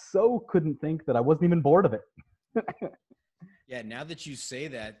 couldn't think that I wasn't even bored of it. Yeah. Now that you say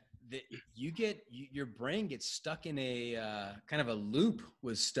that your brain gets stuck in a kind of a loop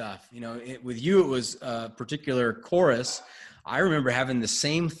with stuff, with you, it was a particular chorus. I remember having the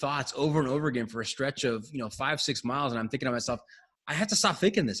same thoughts over and over again for a stretch of, 5-6 miles. And I'm thinking to myself, I have to stop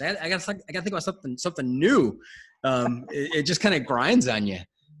thinking this. I got to think about something new. It just kind of grinds on you.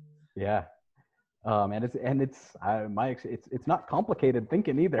 Yeah. It's not complicated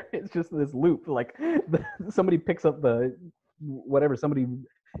thinking either. It's just this loop. Like somebody picks up somebody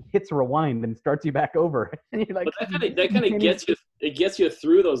hits rewind and starts you back over. And you're like, but that kind of gets you. It gets you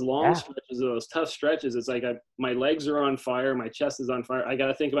through those long stretches, those tough stretches. It's like my legs are on fire, my chest is on fire. I got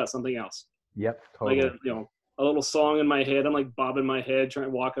to think about something else. Yep, totally. I got a little song in my head. I'm like bobbing my head,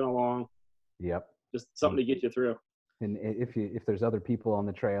 walking along. Yep. Just something to get you through. And if there's other people on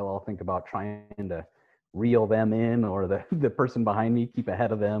the trail, I'll think about trying to reel them in, or the person behind me, keep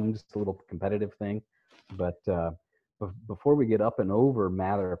ahead of them, just a little competitive thing. But before we get up and over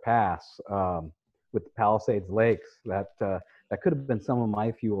Mather Pass, with the Palisades Lakes, that could have been some of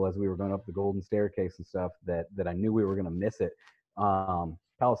my fuel as we were going up the Golden Staircase and stuff, that I knew we were going to miss it.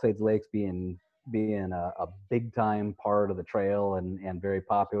 Palisades Lakes being a big time part of the trail and very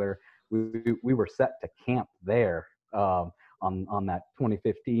popular. We were set to camp there. on that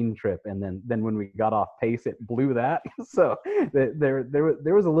 2015 trip, and then when we got off pace, it blew that. So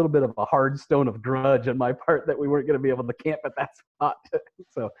there was a little bit of a hard stone of grudge on my part that we weren't going to be able to camp at that spot.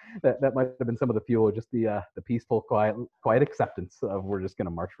 So that might have been some of the fuel, just the peaceful, quiet acceptance of we're just going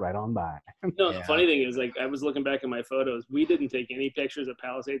to march right on by. No, the funny thing is, like, I was looking back at my photos. We didn't take any pictures of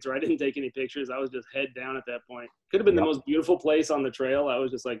Palisades, or I didn't take any pictures. I was just head down at that point. Could have been the most beautiful place on the trail. I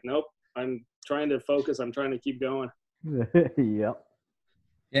was just like, nope, I'm trying to focus. I'm trying to keep going. Yep.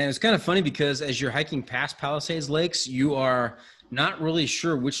 Yeah, it's kind of funny because as you're hiking past Palisades Lakes, you are not really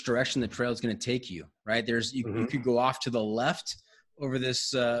sure which direction the trail is going to take you, right? You could go off to the left over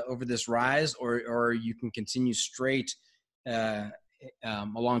this rise, or you can continue straight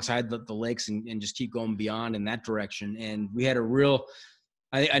alongside the lakes and just keep going beyond in that direction. And we had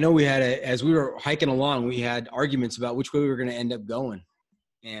I know we had as we were hiking along, we had arguments about which way we were going to end up going.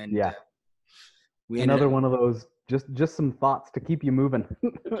 And another one of those just some thoughts to keep you moving.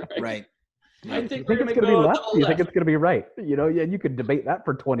 Right. I think you think it's going to be left? You think it's going to be right? You know, yeah, you could debate that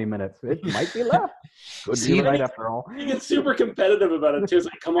for 20 minutes. It might be left. Could be right after all. You get super competitive about it too. It's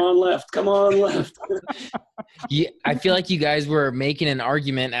like, come on left. Yeah, I feel like you guys were making an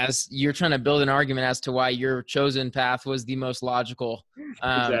argument as you're trying to build an argument as to why your chosen path was the most logical.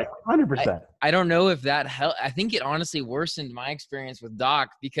 Exactly. 100%. I don't know if that helped. I think it honestly worsened my experience with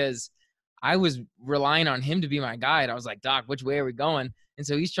Doc because I was relying on him to be my guide. I was like, Doc, which way are we going? And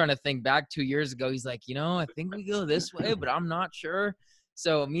so he's trying to think back 2 years ago. He's like, I think we go this way, but I'm not sure.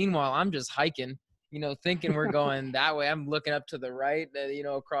 So meanwhile, I'm just hiking, thinking we're going that way. I'm looking up to the right,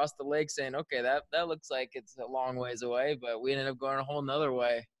 across the lake saying, okay, that looks like it's a long ways away, but we ended up going a whole nother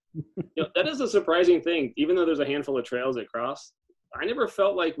way. That is a surprising thing. Even though there's a handful of trails that cross, I never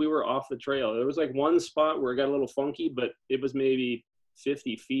felt like we were off the trail. There was like one spot where it got a little funky, but it was maybe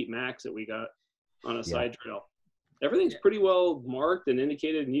 50 feet max that we got on a side trail. Everything's pretty well marked and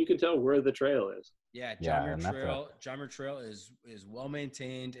indicated, and you can tell where the trail is. Yeah, John Muir Trail is well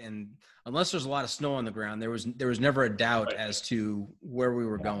maintained, and unless there's a lot of snow on the ground, there was never a doubt as to where we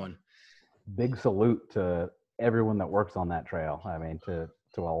were going. Big salute to everyone that works on that trail. I mean, to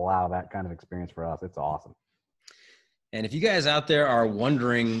allow that kind of experience for us, it's awesome. And if you guys out there are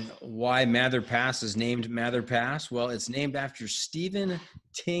wondering why Mather Pass is named Mather Pass, well, it's named after Stephen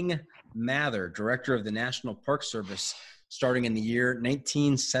Ting Mather, director of the National Park Service, starting in the year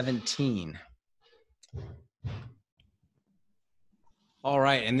 1917. All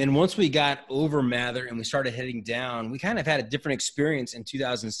right. And then once we got over Mather and we started heading down, we kind of had a different experience in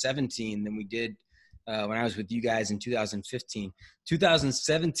 2017 than we did when I was with you guys in 2015.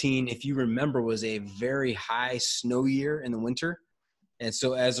 2017, if you remember, was a very high snow year in the winter. And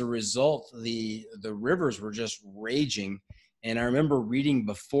so as a result, the rivers were just raging. And I remember reading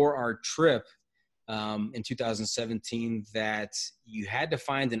before our trip in 2017 that you had to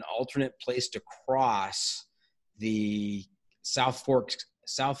find an alternate place to cross the South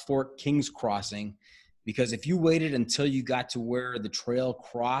Fork Kings Crossing, because if you waited until you got to where the trail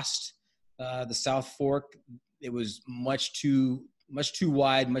crossed the South Fork, it was much too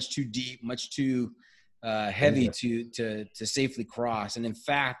wide, much too deep, much too heavy to safely cross. And in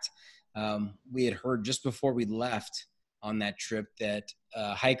fact, we had heard just before we left on that trip that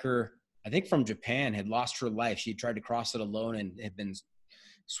a hiker, I think from Japan, had lost her life. She had tried to cross it alone and had been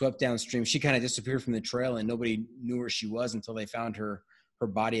swept downstream. She kind of disappeared from the trail, and nobody knew where she was until they found her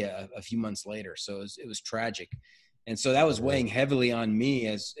body a few months later. So it was tragic. And so that was weighing heavily on me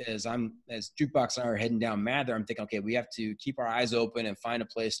as Jukebox and I are heading down Mather. I'm thinking, okay, we have to keep our eyes open and find a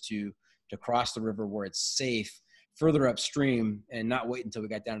place to cross the river where it's safe further upstream and not wait until we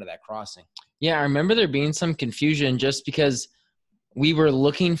got down to that crossing. Yeah, I remember there being some confusion just because we were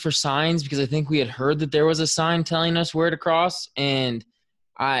looking for signs, because I think we had heard that there was a sign telling us where to cross. And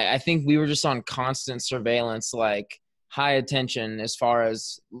I think we were just on constant surveillance, like high attention as far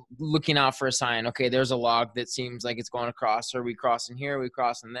as looking out for a sign. Okay, there's a log that seems like it's going across. Are we crossing here? Are we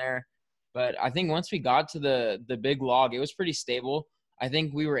crossing there? But I think once we got to the big log, it was pretty stable. I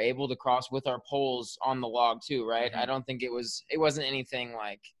think we were able to cross with our poles on the log too, right? Mm-hmm. I don't think it wasn't anything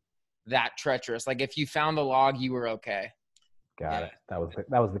like that treacherous. Like if you found a log, you were okay. Got it. That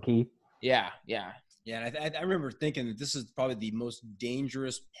was the key. Yeah. Yeah, and I remember thinking that this is probably the most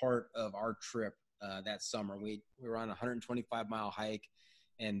dangerous part of our trip that summer. We were on a 125-mile hike,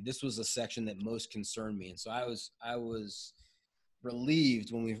 and this was a section that most concerned me. And so I was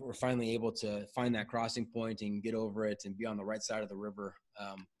relieved when we were finally able to find that crossing point and get over it and be on the right side of the river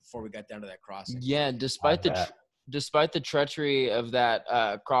before we got down to that crossing. Yeah, despite the treachery of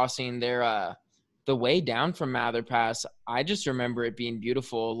that crossing there, the way down from Mather Pass, I just remember it being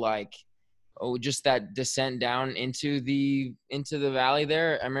beautiful. Like just that descent down into the valley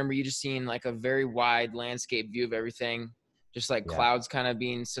there. I remember you just seeing like a very wide landscape view of everything, just like clouds kind of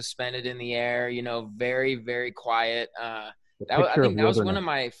being suspended in the air, very, very quiet. I think that was one of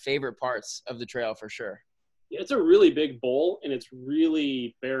my favorite parts of the trail for sure. Yeah, it's a really big bowl, and it's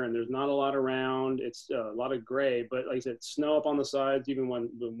really barren. There's not a lot around. It's a lot of gray, but like I said, snow up on the sides. Even when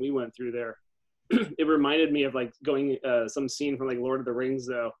we went through there, it reminded me of like going some scene from like Lord of the Rings.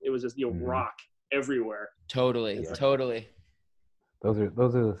 Though it was just rock everywhere. Totally. Those are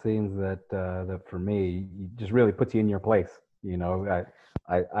the scenes that for me just really puts you in your place.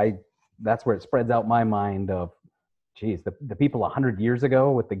 I that's where it spreads out my mind of, geez, the people 100 years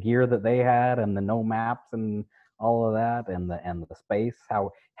ago with the gear that they had and the no maps and all of that and the space,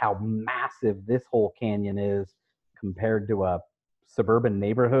 how massive this whole canyon is compared to a suburban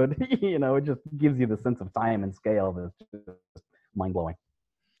neighborhood. It just gives you the sense of time and scale that's just mind blowing.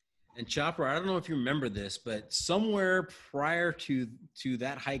 And Chopper, I don't know if you remember this, but somewhere prior to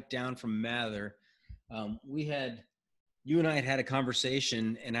that hike down from Mather, you and I had a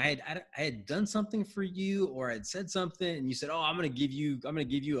conversation, and I had done something for you, or I'd said something, and you said, "Oh, I'm gonna give you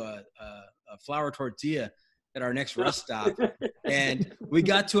a flour tortilla at our next rest stop." And we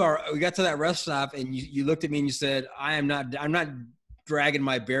got to that rest stop, and you looked at me and you said, I'm not dragging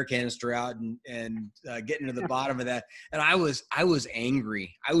my bear canister out and getting to the bottom of that. And I was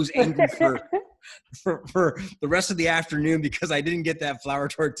angry. I was angry for the rest of the afternoon because I didn't get that flour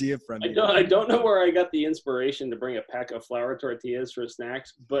tortilla from you. I don't know where I got the inspiration to bring a pack of flour tortillas for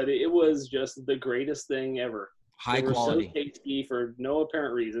snacks, but it was just the greatest thing ever. High quality. So tasty for no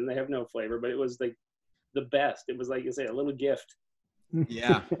apparent reason. They have no flavor, but it was like the best. It was like you say, a little gift.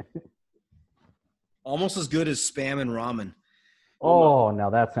 Yeah. Almost as good as Spam and ramen. Oh,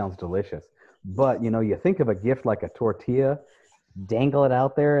 now that sounds delicious. But, you think of a gift like a tortilla, dangle it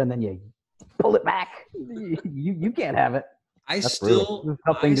out there, and then you pull it back. You can't have it. This is a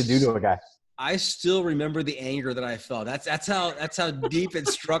tough thing to do to a guy. I still remember the anger that I felt. That's how deep it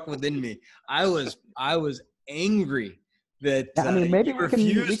struck within me. I was angry that maybe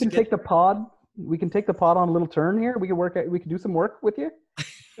we can take the pod. We can take the pod on a little turn here. We can do some work with you.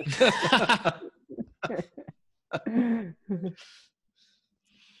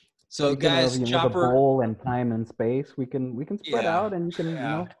 So guys, Chopper, with a bowl and time and space, we can spread out and you can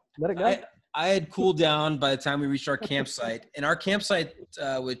let it go. I had cooled down by the time we reached our campsite, and our campsite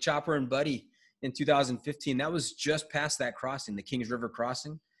with Chopper and Buddy in 2015. That was just past that crossing, the Kings River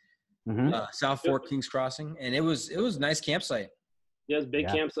crossing, South Fork Kings Crossing, and it was a nice campsite. Yeah, it's a big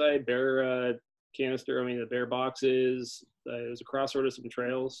campsite, bear canister. I mean, the bear boxes. It was a crossroad of some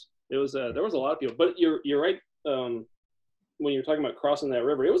trails. It was there was a lot of people, but you're right. When you're talking about crossing that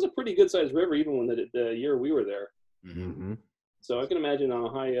river, it was a pretty good sized river, even when the year we were there. Mm-hmm. So I can imagine on a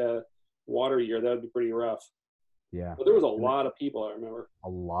high water year, that would be pretty rough. Yeah. But there was a lot of people, I remember. A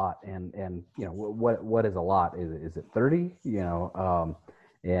lot. And what is a lot? Is it 30?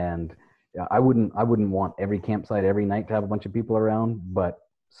 And I wouldn't want every campsite every night to have a bunch of people around, but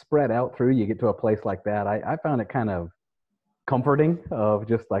spread out through, you get to a place like that. I found it kind of comforting of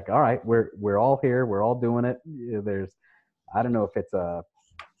just like, all right, we're all here. We're all doing it. I don't know if it's a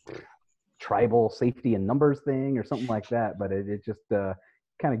tribal safety and numbers thing or something like that, but it just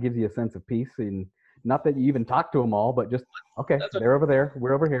kind of gives you a sense of peace. And not that you even talk to them all, but just, okay, they're over there,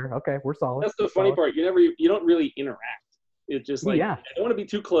 we're over here. Okay, we're solid. That's the funny part. You don't really interact. It's just like, I don't want to be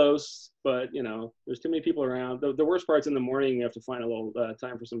too close, but there's too many people around. The worst part's in the morning. You have to find a little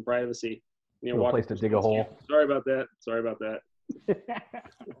time for some privacy. A place to dig a hole. Sorry about that.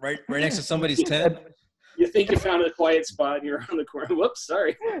 Right next to somebody's tent. You think you found a quiet spot and you're around the corner. Whoops,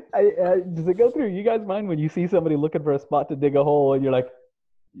 sorry. Does it go through you guys' mind when you see somebody looking for a spot to dig a hole and you're like,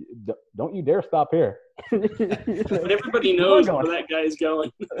 don't you dare stop here. But everybody knows where that guy's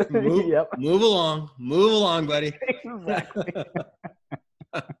going. Move along, buddy. Exactly.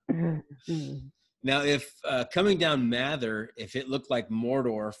 Now, if coming down Mather, if it looked like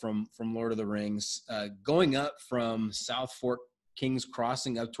Mordor from Lord of the Rings, going up from South Fork Kings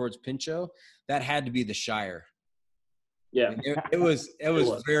Crossing up towards Pinchot, that had to be the Shire. Yeah, I mean, it was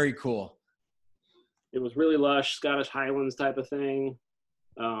very cool. It was really lush, Scottish Highlands type of thing.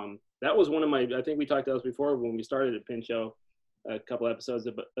 That was one of my. I think we talked about this before when we started at Pinchot a couple episodes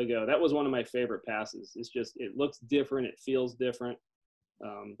ago. That was one of my favorite passes. It's just it looks different, it feels different.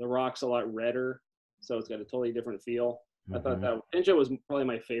 The rock's a lot redder, so it's got a totally different feel. I thought that Pinchot was probably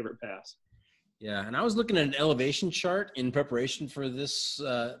my favorite pass. Yeah, and I was looking at an elevation chart in preparation for this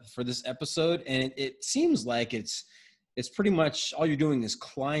episode, and it seems like it's pretty much all you're doing is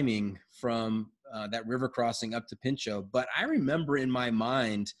climbing from that river crossing up to Pinchot. But I remember in my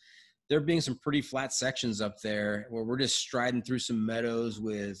mind there being some pretty flat sections up there where we're just striding through some meadows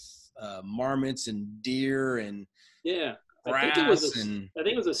with marmots and deer and I think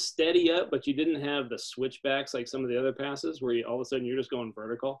it was a steady up, but you didn't have the switchbacks like some of the other passes where all of a sudden you're just going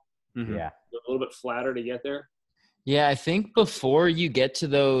vertical. Mm-hmm. Yeah. A little bit flatter to get there. Yeah, I think before you get to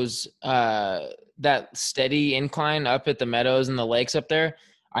those that steady incline up at the meadows and the lakes up there,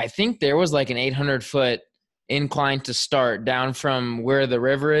 I think there was like an 800-foot incline to start down from where the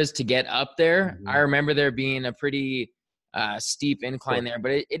river is to get up there. Mm-hmm. I remember there being a pretty steep incline there,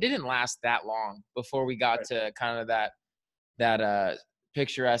 but it didn't last that long before we got to kind of that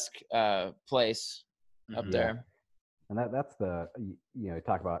picturesque place up there. And that's the, you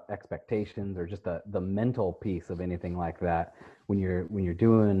talk about expectations or just the mental piece of anything like that. When you're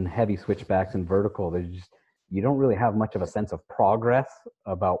doing heavy switchbacks and vertical, you don't really have much of a sense of progress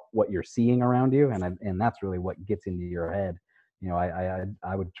about what you're seeing around you. And that's really what gets into your head.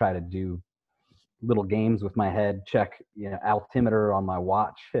 I would try to do little games with my head, check, altimeter on my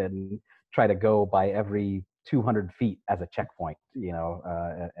watch and try to go by every 200 feet as a checkpoint,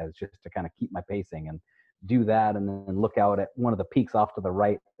 as just to kind of keep my pacing and do that, and then look out at one of the peaks off to the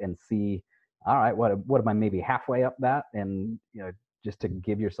right and see, all right, what am I maybe halfway up that, and just to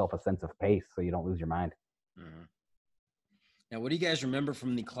give yourself a sense of pace so you don't lose your mind. Mm-hmm. Now, what do you guys remember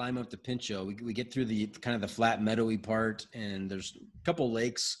from the climb up to Pinchot? We get through the kind of the flat meadowy part, and there's a couple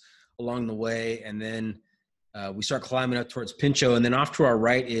lakes along the way, and then we start climbing up towards Pinchot, and then off to our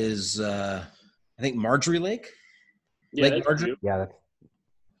right is I think Marjorie Lake. Yeah, Lake Marjorie. Yeah.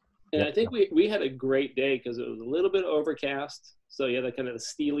 And I think we had a great day because it was a little bit overcast. So you had that kind of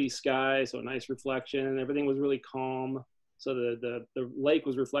steely sky, so a nice reflection. Everything was really calm. So the lake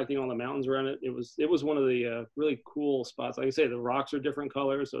was reflecting all the mountains around it. It was one of the really cool spots. Like I say, the rocks are different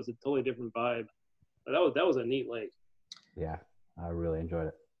colors, so it's a totally different vibe. But that was a neat lake. Yeah, I really enjoyed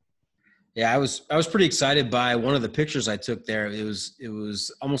it. Yeah, I was pretty excited by one of the pictures I took there. It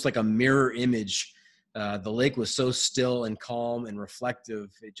was almost like a mirror image. The lake was so still and calm and reflective.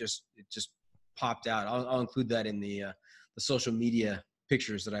 It just popped out. I'll include that in the social media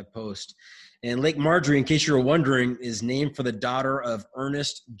pictures that I post. And Lake Marjorie, in case you were wondering, is named for the daughter of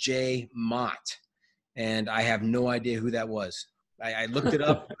Ernest J. Mott. And I have no idea who that was. I looked it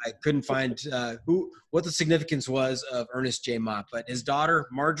up. I couldn't find what the significance was of Ernest J. Mott. But his daughter,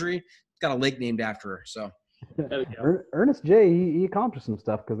 Marjorie, got a lake named after her. So Ernest J. He accomplished some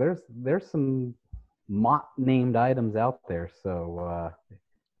stuff because there's some Mott named items out there. So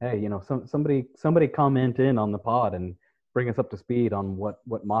hey, somebody comment in on the pod and bring us up to speed on what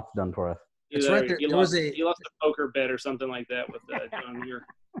Mott's done for us. That's right. He lost a poker bet or something like that with John Muir.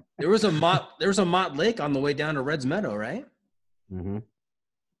 There was a Mott Lake on the way down to Reds Meadow, right? Mm-hmm.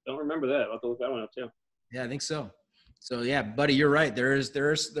 Don't remember that. I'll have to look that one up too. Yeah, I think so. So yeah, buddy, you're right. There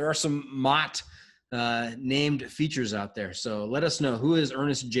are some Mott named features out there. So let us know, who is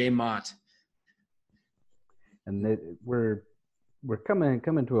Ernest J. Mott. And we're coming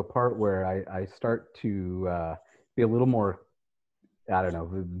to a part where I start to be a little more, I don't know,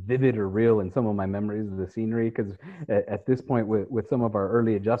 vivid or real in some of my memories of the scenery, because at this point with some of our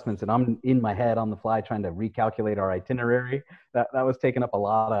early adjustments, and I'm in my head on the fly trying to recalculate our itinerary, that was taking up a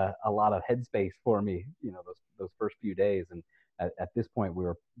lot of headspace for me, those first few days. And at this point we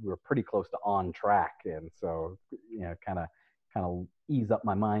were pretty close to on track, and so kind of ease up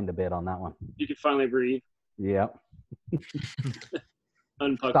my mind a bit on that one. You could finally breathe. Yeah.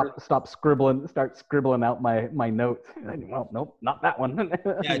 Start scribbling out my notes. Well, nope, not that one.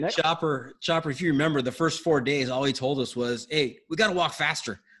 Yeah, Chopper, if you remember, the first 4 days, all he told us was, hey, we got to walk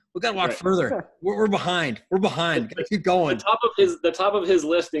faster. We got to walk further. We're behind. We're behind. Got to keep going. The top of his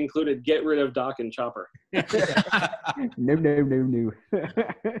list included get rid of Doc and Chopper. No.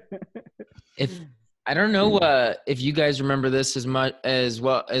 I don't know if you guys remember this as much as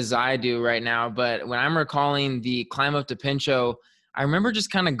well as I do right now, but when I'm recalling the climb up to Pinchot, I remember just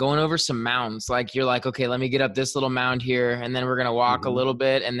kind of going over some mounds. Like you're like, okay, let me get up this little mound here, and then we're gonna walk a little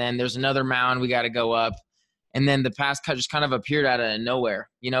bit, and then there's another mound we got to go up, and then the pass just kind of appeared out of nowhere.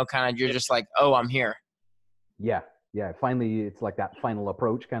 Kind of you're just like, oh, I'm here. Yeah. Finally, it's like that final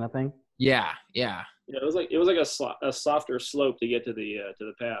approach kind of thing. Yeah. Yeah, it was like a softer slope to get to the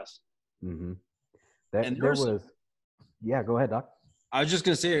pass. Mm-hmm. Yeah, go ahead, Doc. I was just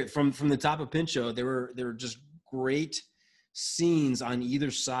gonna say, from the top of Pinchot, there were just great scenes on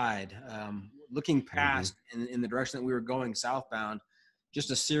either side. Looking past in the direction that we were going southbound, just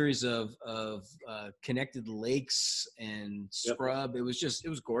a series of connected lakes and scrub. It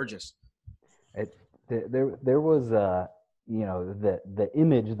was gorgeous. There was the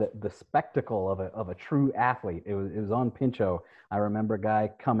image, the spectacle of a true athlete. It was on Pinchot. I remember a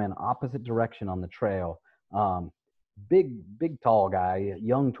guy coming opposite direction on the trail. Big tall guy,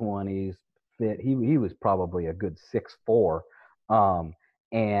 young 20s, fit. He was probably a good 6'4".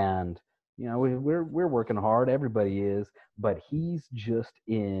 And we're working hard. Everybody is, but he's just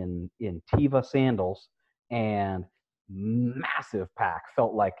in Teva sandals and massive pack,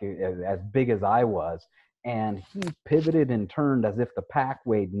 felt like as big as I was. And he pivoted and turned as if the pack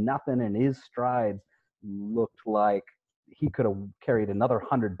weighed nothing, and his strides looked like he could have carried another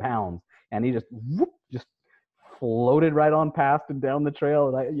 100 pounds. And he just floated right on past and down the trail.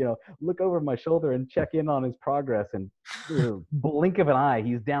 And I, look over my shoulder and check in on his progress. And blink of an eye,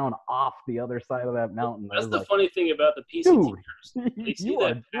 he's down off the other side of that mountain. That's the funny thing about the PCTers. They see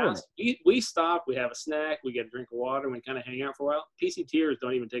that pass. We stop, we have a snack, we get a drink of water, and we kind of hang out for a while. PCTers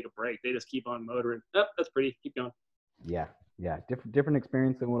don't even take a break. They just keep on motoring. Oh, that's pretty. Keep going. Yeah. Different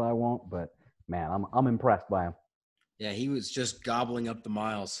experience than what I want, but man, I'm impressed by him. Yeah, he was just gobbling up the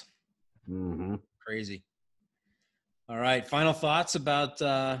miles. Mm-hmm. Crazy. All right, final thoughts about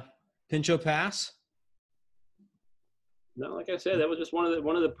Pinchot Pass? No, like I said, that was just one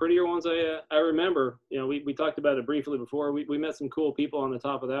of the prettier ones I remember. We talked about it briefly before. We met some cool people on the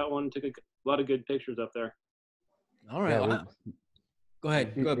top of that one. Took a lot of good pictures up there. All right, go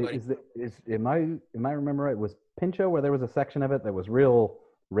ahead, buddy. Am I remembering right? Was Pinchot where there was a section of it that was real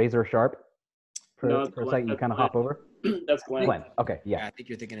razor sharp? For a second, you kind of hop over. That's Glenn. Okay, yeah. I think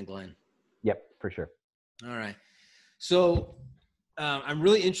you're thinking of Glenn. Yep, for sure. All right. So I'm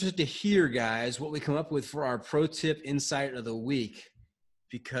really interested to hear, guys, what we come up with for our pro tip insight of the week,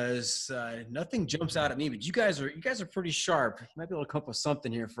 because nothing jumps out at me, but you guys are pretty sharp. You might be able to come up with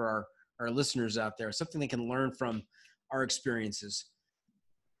something here for our listeners out there, something they can learn from our experiences.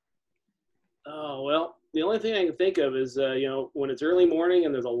 Oh, well, the only thing I can think of is, when it's early morning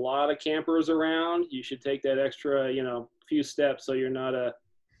and there's a lot of campers around, you should take that extra, few steps so you're not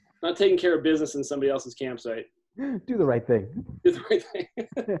taking care of business in somebody else's campsite. Do the right thing.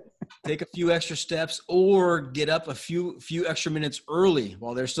 Take a few extra steps, or get up a few extra minutes early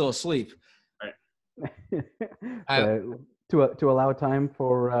while they're still asleep. Right. To allow time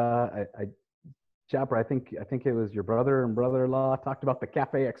for Chopper, I think it was your brother and brother-in-law talked about the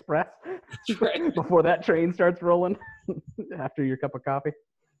Cafe Express. That's right. Before that train starts rolling after your cup of coffee.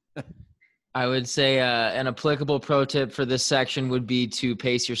 I would say an applicable pro tip for this section would be to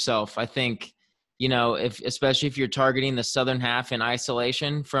pace yourself. I think, especially if you're targeting the southern half in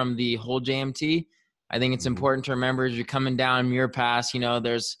isolation from the whole JMT, I think it's important to remember as you're coming down Muir Pass,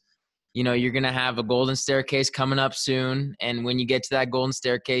 there's, you're going to have a golden staircase coming up soon. And when you get to that golden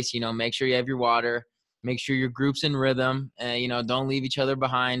staircase, make sure you have your water, make sure your group's in rhythm, and, don't leave each other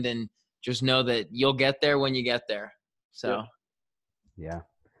behind, and just know that you'll get there when you get there. So, yeah.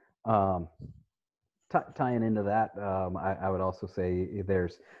 Tying into that, I would also say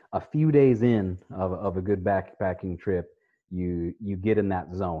there's a few days in of a good backpacking trip, you get in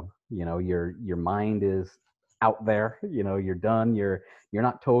that zone. Your mind is out there. You're done. You're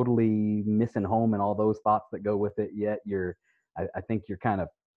not totally missing home and all those thoughts that go with it yet. I think you're kind of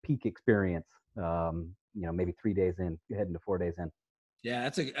peak experience. Maybe 3 days in, heading to 4 days in. Yeah,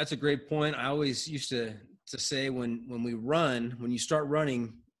 that's a great point. I always used to say when you start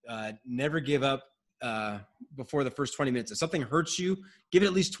running, never give up before the first 20 minutes. If something hurts you, give it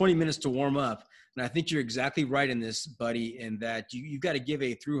at least 20 minutes to warm up. And I think you're exactly right in this, buddy, in that you've got to give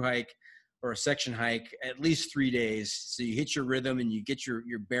a through hike or a section hike at least 3 days, so you hit your rhythm and you get your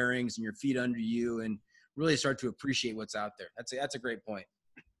bearings and your feet under you, and really start to appreciate what's out there. That's a great point.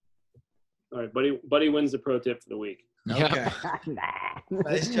 All right, buddy wins the pro tip for the week. Okay.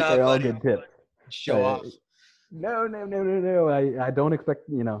 Nice job, They're all buddy. good tips. Show off. No. I don't expect,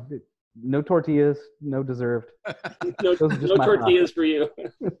 no tortillas, no deserved. No tortillas for you.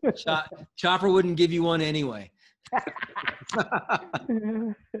 Chopper wouldn't give you one anyway.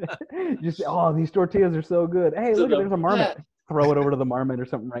 Just these tortillas are so good. Hey, look, there's a marmot. Throw it over to the marmot or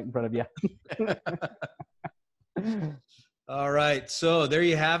something right in front of you. All right, so there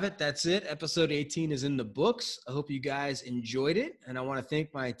you have it. That's it. Episode 18 is in the books. I hope you guys enjoyed it, and I want to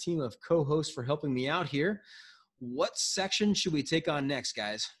thank my team of co-hosts for helping me out here. What section should we take on next,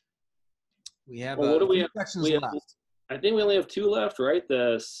 guys? We have sections left. I think we only have 2 left, right?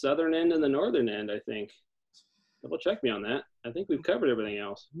 The southern end and the northern end, I think. Double check me on that. I think we've covered everything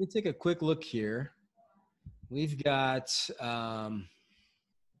else. Let me take a quick look here. We've got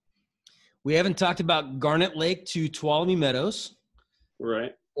we haven't talked about Garnet Lake to Tuolumne Meadows.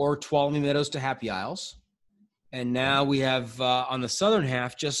 Right. Or Tuolumne Meadows to Happy Isles. And now we have on the southern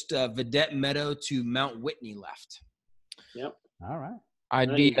half just Vedette Meadow to Mount Whitney left. Yep. All right.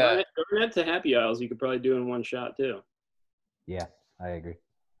 I'd be Garnet to Happy Isles. You could probably do in one shot too. Yeah, I agree.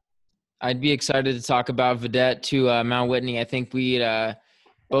 I'd be excited to talk about Vedette to Mount Whitney. I think we'd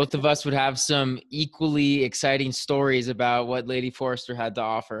both of us would have some equally exciting stories about what Lady Forrester had to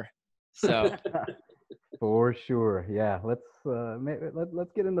offer. So For sure. Yeah. Let's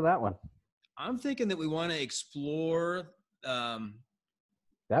get into that one. I'm thinking that we want to explore.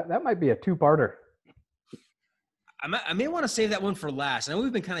 That might be a two-parter. I may want to save that one for last. I know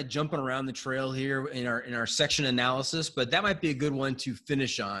we've been kind of jumping around the trail here in our section analysis, but that might be a good one to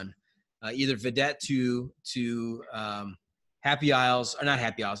finish on. Either Vedette to Happy Isles, or not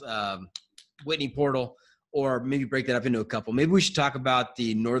Happy Isles, Whitney Portal, or maybe break that up into a couple. Maybe we should talk about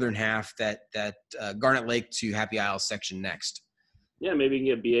the northern half, that Garnet Lake to Happy Isles section next. Yeah, maybe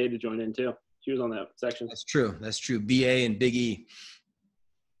you can get BA to join in too. She was on that section. That's true. BA and Big E.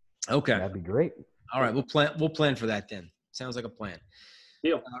 Okay. That'd be great. All right, we'll plan for that then. Sounds like a plan.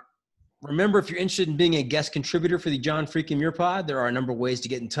 Deal. Remember, if you're interested in being a guest contributor for the John Freaking Muir Pod, there are a number of ways to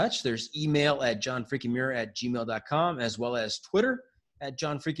get in touch. There's email at johnfreakingmuir@gmail.com, as well as Twitter at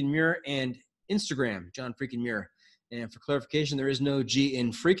John Freaking Muir and Instagram, John Freaking Muir. And for clarification, there is no G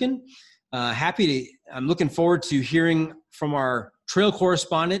in Freaking. I'm looking forward to hearing from our trail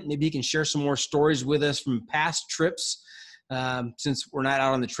correspondent. Maybe he can share some more stories with us from past trips, since we're not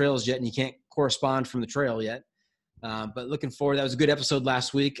out on the trails yet and he can't correspond from the trail yet. But looking forward. That was a good episode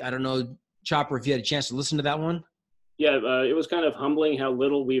last week. I don't know, Chopper, if you had a chance to listen to that one. Yeah, it was kind of humbling how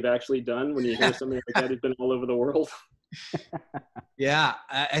little we've actually done when you hear something like that who's been all over the world. Yeah,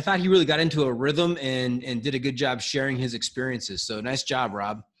 I thought he really got into a rhythm and did a good job sharing his experiences. So nice job,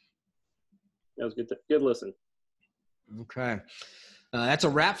 Rob. That was good listen. Okay. That's a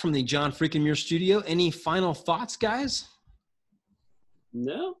wrap from the John Freaking Muir studio. Any final thoughts, guys?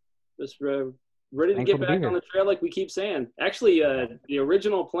 No, just ready to Thanks get for back being on the trail like we keep saying. Actually, the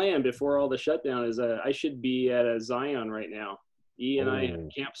original plan before all the shutdown is I should be at a Zion right now. E and I had a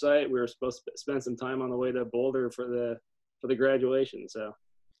campsite. We were supposed to spend some time on the way to Boulder for the graduation. So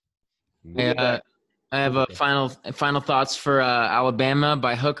I have a final thoughts for Alabama.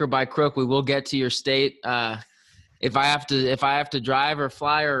 By hook or by crook, we will get to your state. If I have to drive or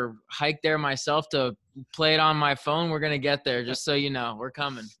fly or hike there myself to play it on my phone, we're gonna get there. Just so you know, we're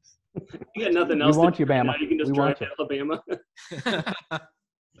coming. You got nothing else. We want to you, do Bama. now. You can just We drive want to Alabama.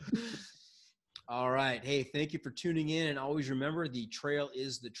 All right. Hey, thank you for tuning in. And always remember, the trail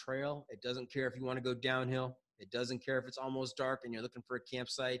is the trail. It doesn't care if you want to go downhill. It doesn't care if it's almost dark and you're looking for a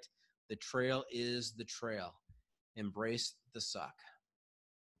campsite. The trail is the trail. Embrace the suck.